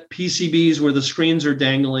get PCBs where the screens are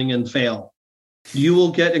dangling and fail. You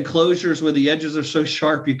will get enclosures where the edges are so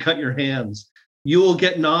sharp you cut your hands. You will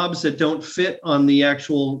get knobs that don't fit on the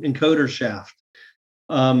actual encoder shaft.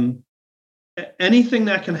 Anything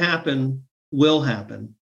that can happen will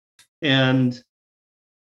happen. And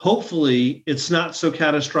hopefully it's not so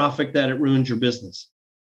catastrophic that it ruins your business.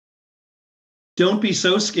 Don't be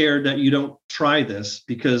so scared that you don't try this,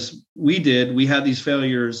 because we had these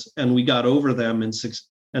failures and we got over them and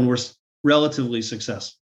we're relatively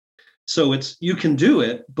successful. So you can do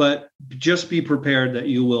it, but just be prepared that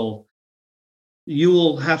you will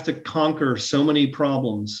have to conquer so many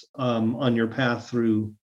problems on your path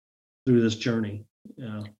through this journey.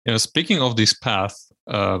 Yeah. Speaking of this path,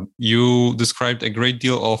 you described a great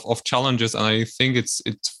deal of challenges, and I think it's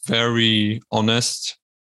very honest,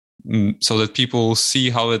 so that people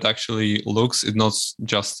see how it actually looks. It's not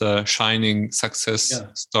just a shining success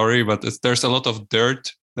story, but there's a lot of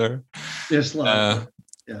dirt there. There's a lot of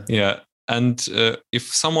dirt. Yeah. And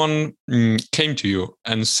if someone came to you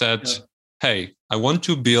and said, hey, I want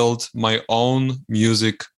to build my own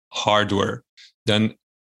music hardware, then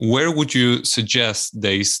where would you suggest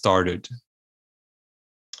they started?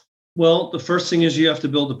 Well, the first thing is you have to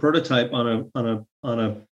build a prototype on a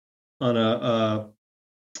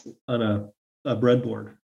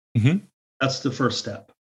breadboard. Mm-hmm. That's the first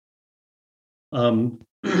step. Then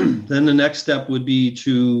the next step would be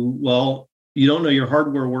you don't know your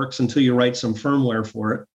hardware works until you write some firmware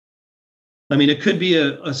for it. I mean, it could be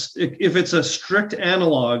if it's a strict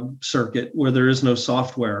analog circuit where there is no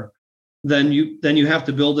software, then you have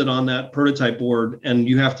to build it on that prototype board and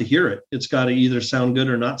you have to hear it. It's got to either sound good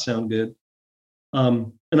or not sound good.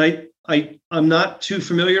 And I'm not too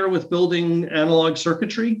familiar with building analog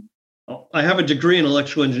circuitry. I have a degree in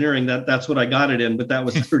electrical engineering. That's what I got it in, but that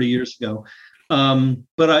was 30 years ago.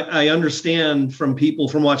 But I understand from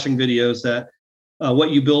watching videos that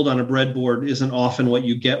what you build on a breadboard isn't often what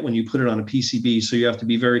you get when you put it on a PCB. So you have to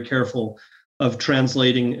be very careful of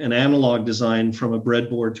translating an analog design from a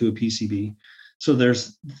breadboard to a PCB. So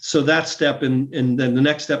that step, and then the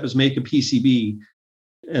next step is make a PCB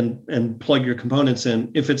and plug your components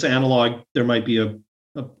in. If it's analog, there might be a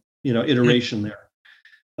iteration there.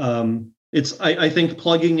 I think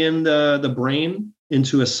plugging in the brain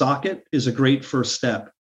into a socket is a great first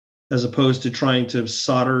step, as opposed to trying to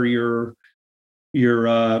solder your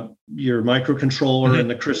microcontroller and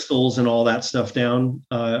the crystals and all that stuff down.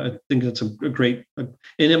 I think that's a great, and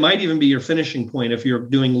it might even be your finishing point. If you're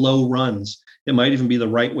doing low runs, it might even be the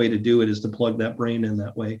right way to do it, is to plug that brain in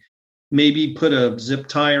that way. Maybe put a zip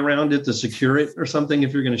tie around it to secure it or something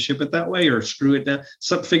if you're going to ship it that way, or screw it down,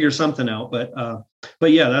 figure something out.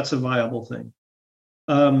 But yeah, that's a viable thing.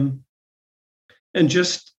 And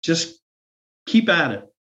just keep at it.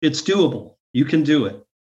 It's doable. You can do it.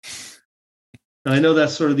 And I know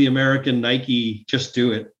that's sort of the American Nike just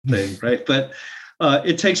do it thing, right? But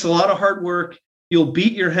it takes a lot of hard work. You'll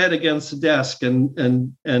beat your head against the desk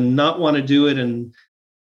and not want to do it and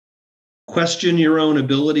question your own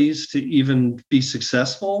abilities to even be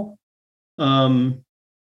successful. Hell,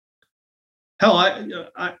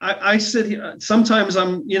 I sit here sometimes. I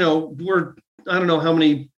don't know how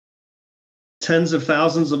many tens of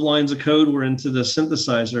thousands of lines of code were into the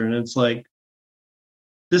synthesizer, and it's like,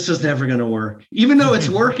 this is never going to work, even though it's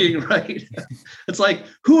working, right? It's like,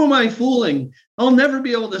 who am I fooling? I'll never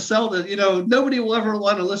be able to sell this. Nobody will ever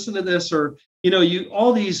want to listen to this, or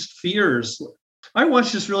all these fears. I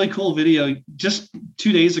watched this really cool video just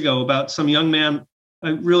 2 days ago about some young man. I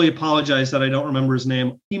really apologize that I don't remember his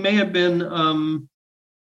name. He may have been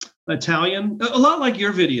Italian, a lot like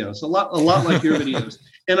your videos, a lot like your videos.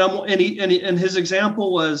 And his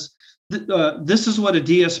example was, this is what a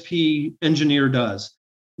DSP engineer does.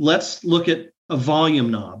 Let's look at a volume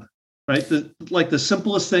knob, right? The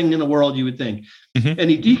simplest thing in the world, you would think. Mm-hmm. And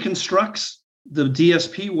he deconstructs the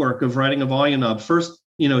DSP work of writing a volume knob. First,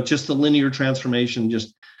 just the linear transformation,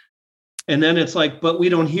 and then it's like, but we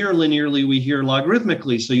don't hear linearly, we hear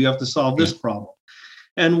logarithmically. So you have to solve this problem.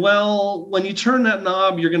 And well, when you turn that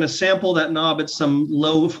knob, you're going to sample that knob at some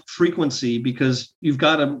low frequency because you've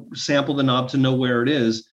got to sample the knob to know where it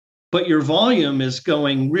is. But your volume is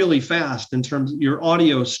going really fast in terms of your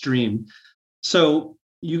audio stream. So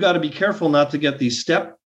you got to be careful not to get these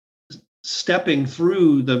stepping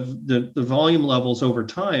through the volume levels over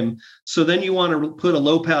time. So then you want to put a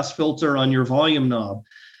low pass filter on your volume knob,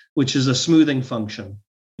 which is a smoothing function.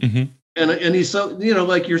 Mm-hmm. And he's so,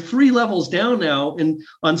 like you're 3 levels down now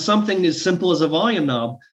on something as simple as a volume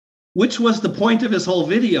knob, which was the point of his whole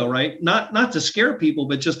video, right? Not to scare people,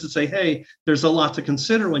 but just to say, hey, there's a lot to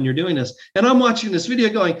consider when you're doing this. And I'm watching this video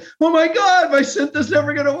going, oh my God, my synth is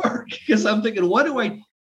never going to work. Because I'm thinking,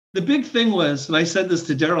 the big thing was, and I said this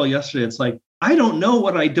to Daryl yesterday, it's like, I don't know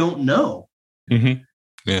what I don't know. Mm-hmm.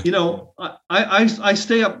 Yeah. I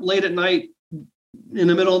stay up late at night, in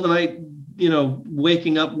the middle of the night,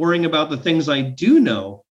 waking up, worrying about the things I do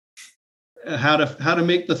know, how to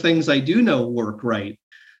make the things I do know work right.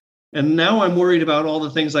 And now I'm worried about all the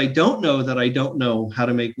things I don't know that I don't know how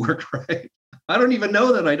to make work right. I don't even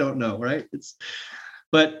know that I don't know, right?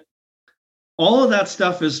 But all of that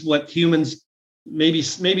stuff is what humans, maybe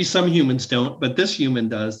some humans don't, but this human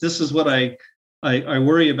does. This is what I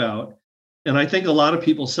worry about. And I think a lot of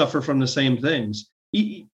people suffer from the same things.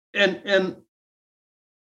 And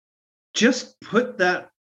just put that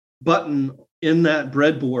button in that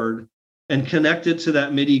breadboard and connect it to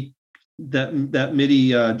that MIDI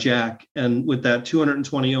jack, and with that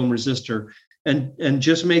 220 ohm resistor, and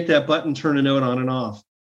just make that button turn a note on and off.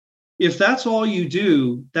 If that's all you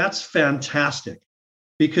do, that's fantastic,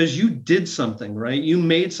 because you did something, right? You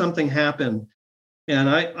made something happen. And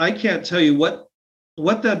I can't tell you what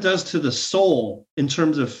that does to the soul in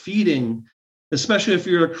terms of feeding, especially if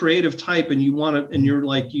you're a creative type and you want to, and you're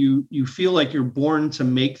like, you feel like you're born to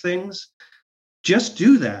make things. Just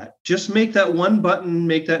do that. Just make that one button,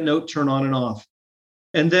 make that note turn on and off.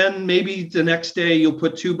 And then maybe the next day you'll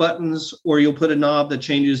put 2 buttons, or you'll put a knob that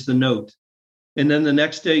changes the note. And then the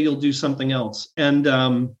next day you'll do something else. And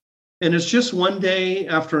it's just one day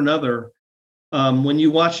after another. When you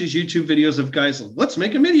watch these YouTube videos of guys, let's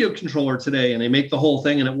make a MIDI controller today, and they make the whole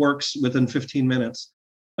thing and it works within 15 minutes.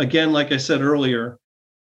 Again, like I said earlier,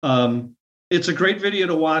 it's a great video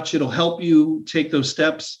to watch. It'll help you take those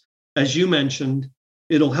steps. As you mentioned,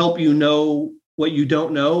 it'll help you know what you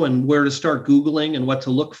don't know and where to start Googling and what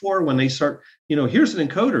to look for when they start, here's an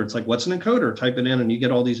encoder. It's like, what's an encoder? Type it in and you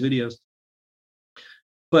get all these videos.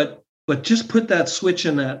 But just put that switch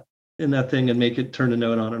in that thing and make it turn a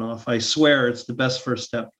note on and off. I swear it's the best first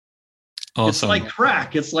step. Awesome. It's like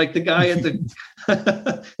crack. It's like the guy at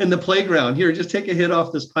the in the playground. Here, just take a hit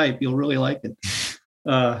off this pipe. You'll really like it.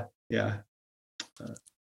 Yeah.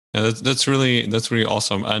 Yeah, that's really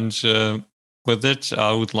awesome. And with it,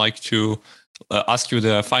 I would like to ask you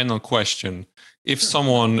the final question. If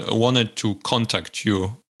someone wanted to contact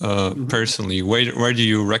you personally, where do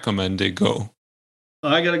you recommend they go?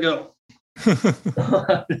 I gotta go.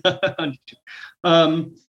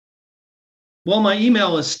 Well, my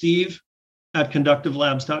email is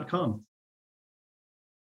steve@conductivelabs.com.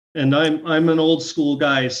 And I'm an old school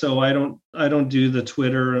guy, so I don't do the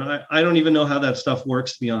Twitter. I don't even know how that stuff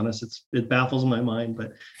works, to be honest. It baffles my mind,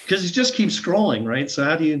 but because it just keeps scrolling, right? So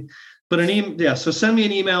how do you put an email? Yeah, so send me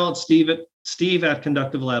an email at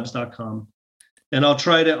steve@conductivelabs.com, and I'll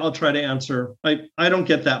try to answer. I don't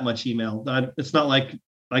get that much email. It's not like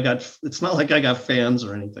I got fans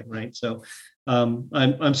or anything, right? So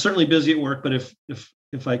I'm certainly busy at work, but if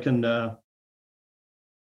I can.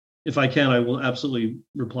 If I can, I will absolutely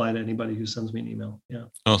reply to anybody who sends me an email. Yeah.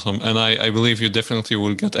 Awesome. And I believe you definitely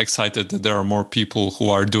will get excited that there are more people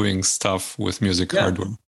who are doing stuff with music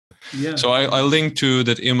hardware. Yeah. So I'll link to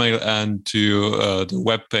that email and to the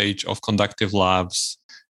webpage of Conductive Labs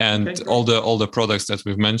and all the products that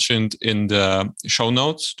we've mentioned in the show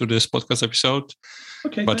notes to this podcast episode.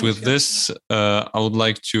 Okay. But with this, I would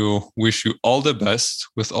like to wish you all the best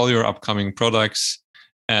with all your upcoming products.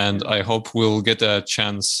 And I hope we'll get a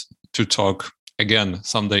chance to talk again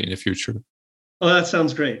someday in the future. Oh, that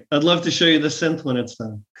sounds great. I'd love to show you the synth when it's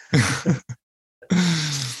done.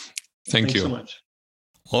 Thanks so much.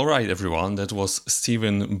 All right, everyone. That was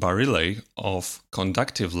Stephen Barile of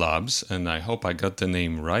Conductive Labs, and I hope I got the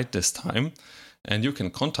name right this time. And you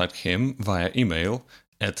can contact him via email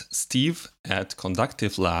at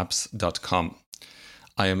steve@conductivelabs.com.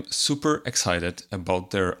 I am super excited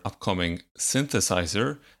about their upcoming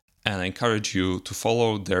synthesizer, and I encourage you to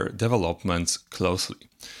follow their developments closely.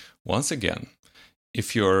 Once again,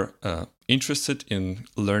 if you're interested in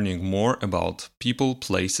learning more about people,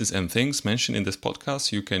 places, and things mentioned in this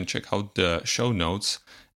podcast, you can check out the show notes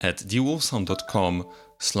at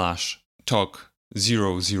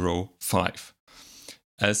thewolfsound.com/talk005.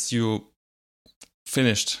 As you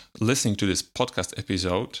finished listening to this podcast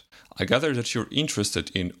episode, I gather that you're interested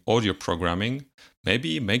in audio programming,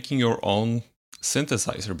 maybe making your own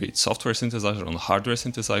synthesizer, be it software synthesizer or hardware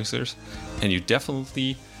synthesizers, and you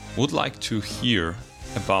definitely would like to hear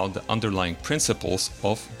about the underlying principles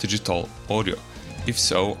of digital audio. If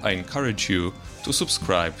so, I encourage you to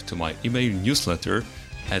subscribe to my email newsletter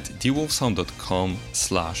at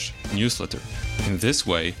thewolfsound.com/newsletter. In this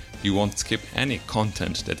way, you won't skip any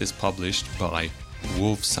content that is published by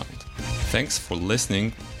WolfSound. Thanks for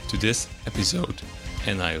listening to this episode,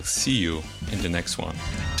 and I'll see you in the next one.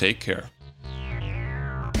 Take care.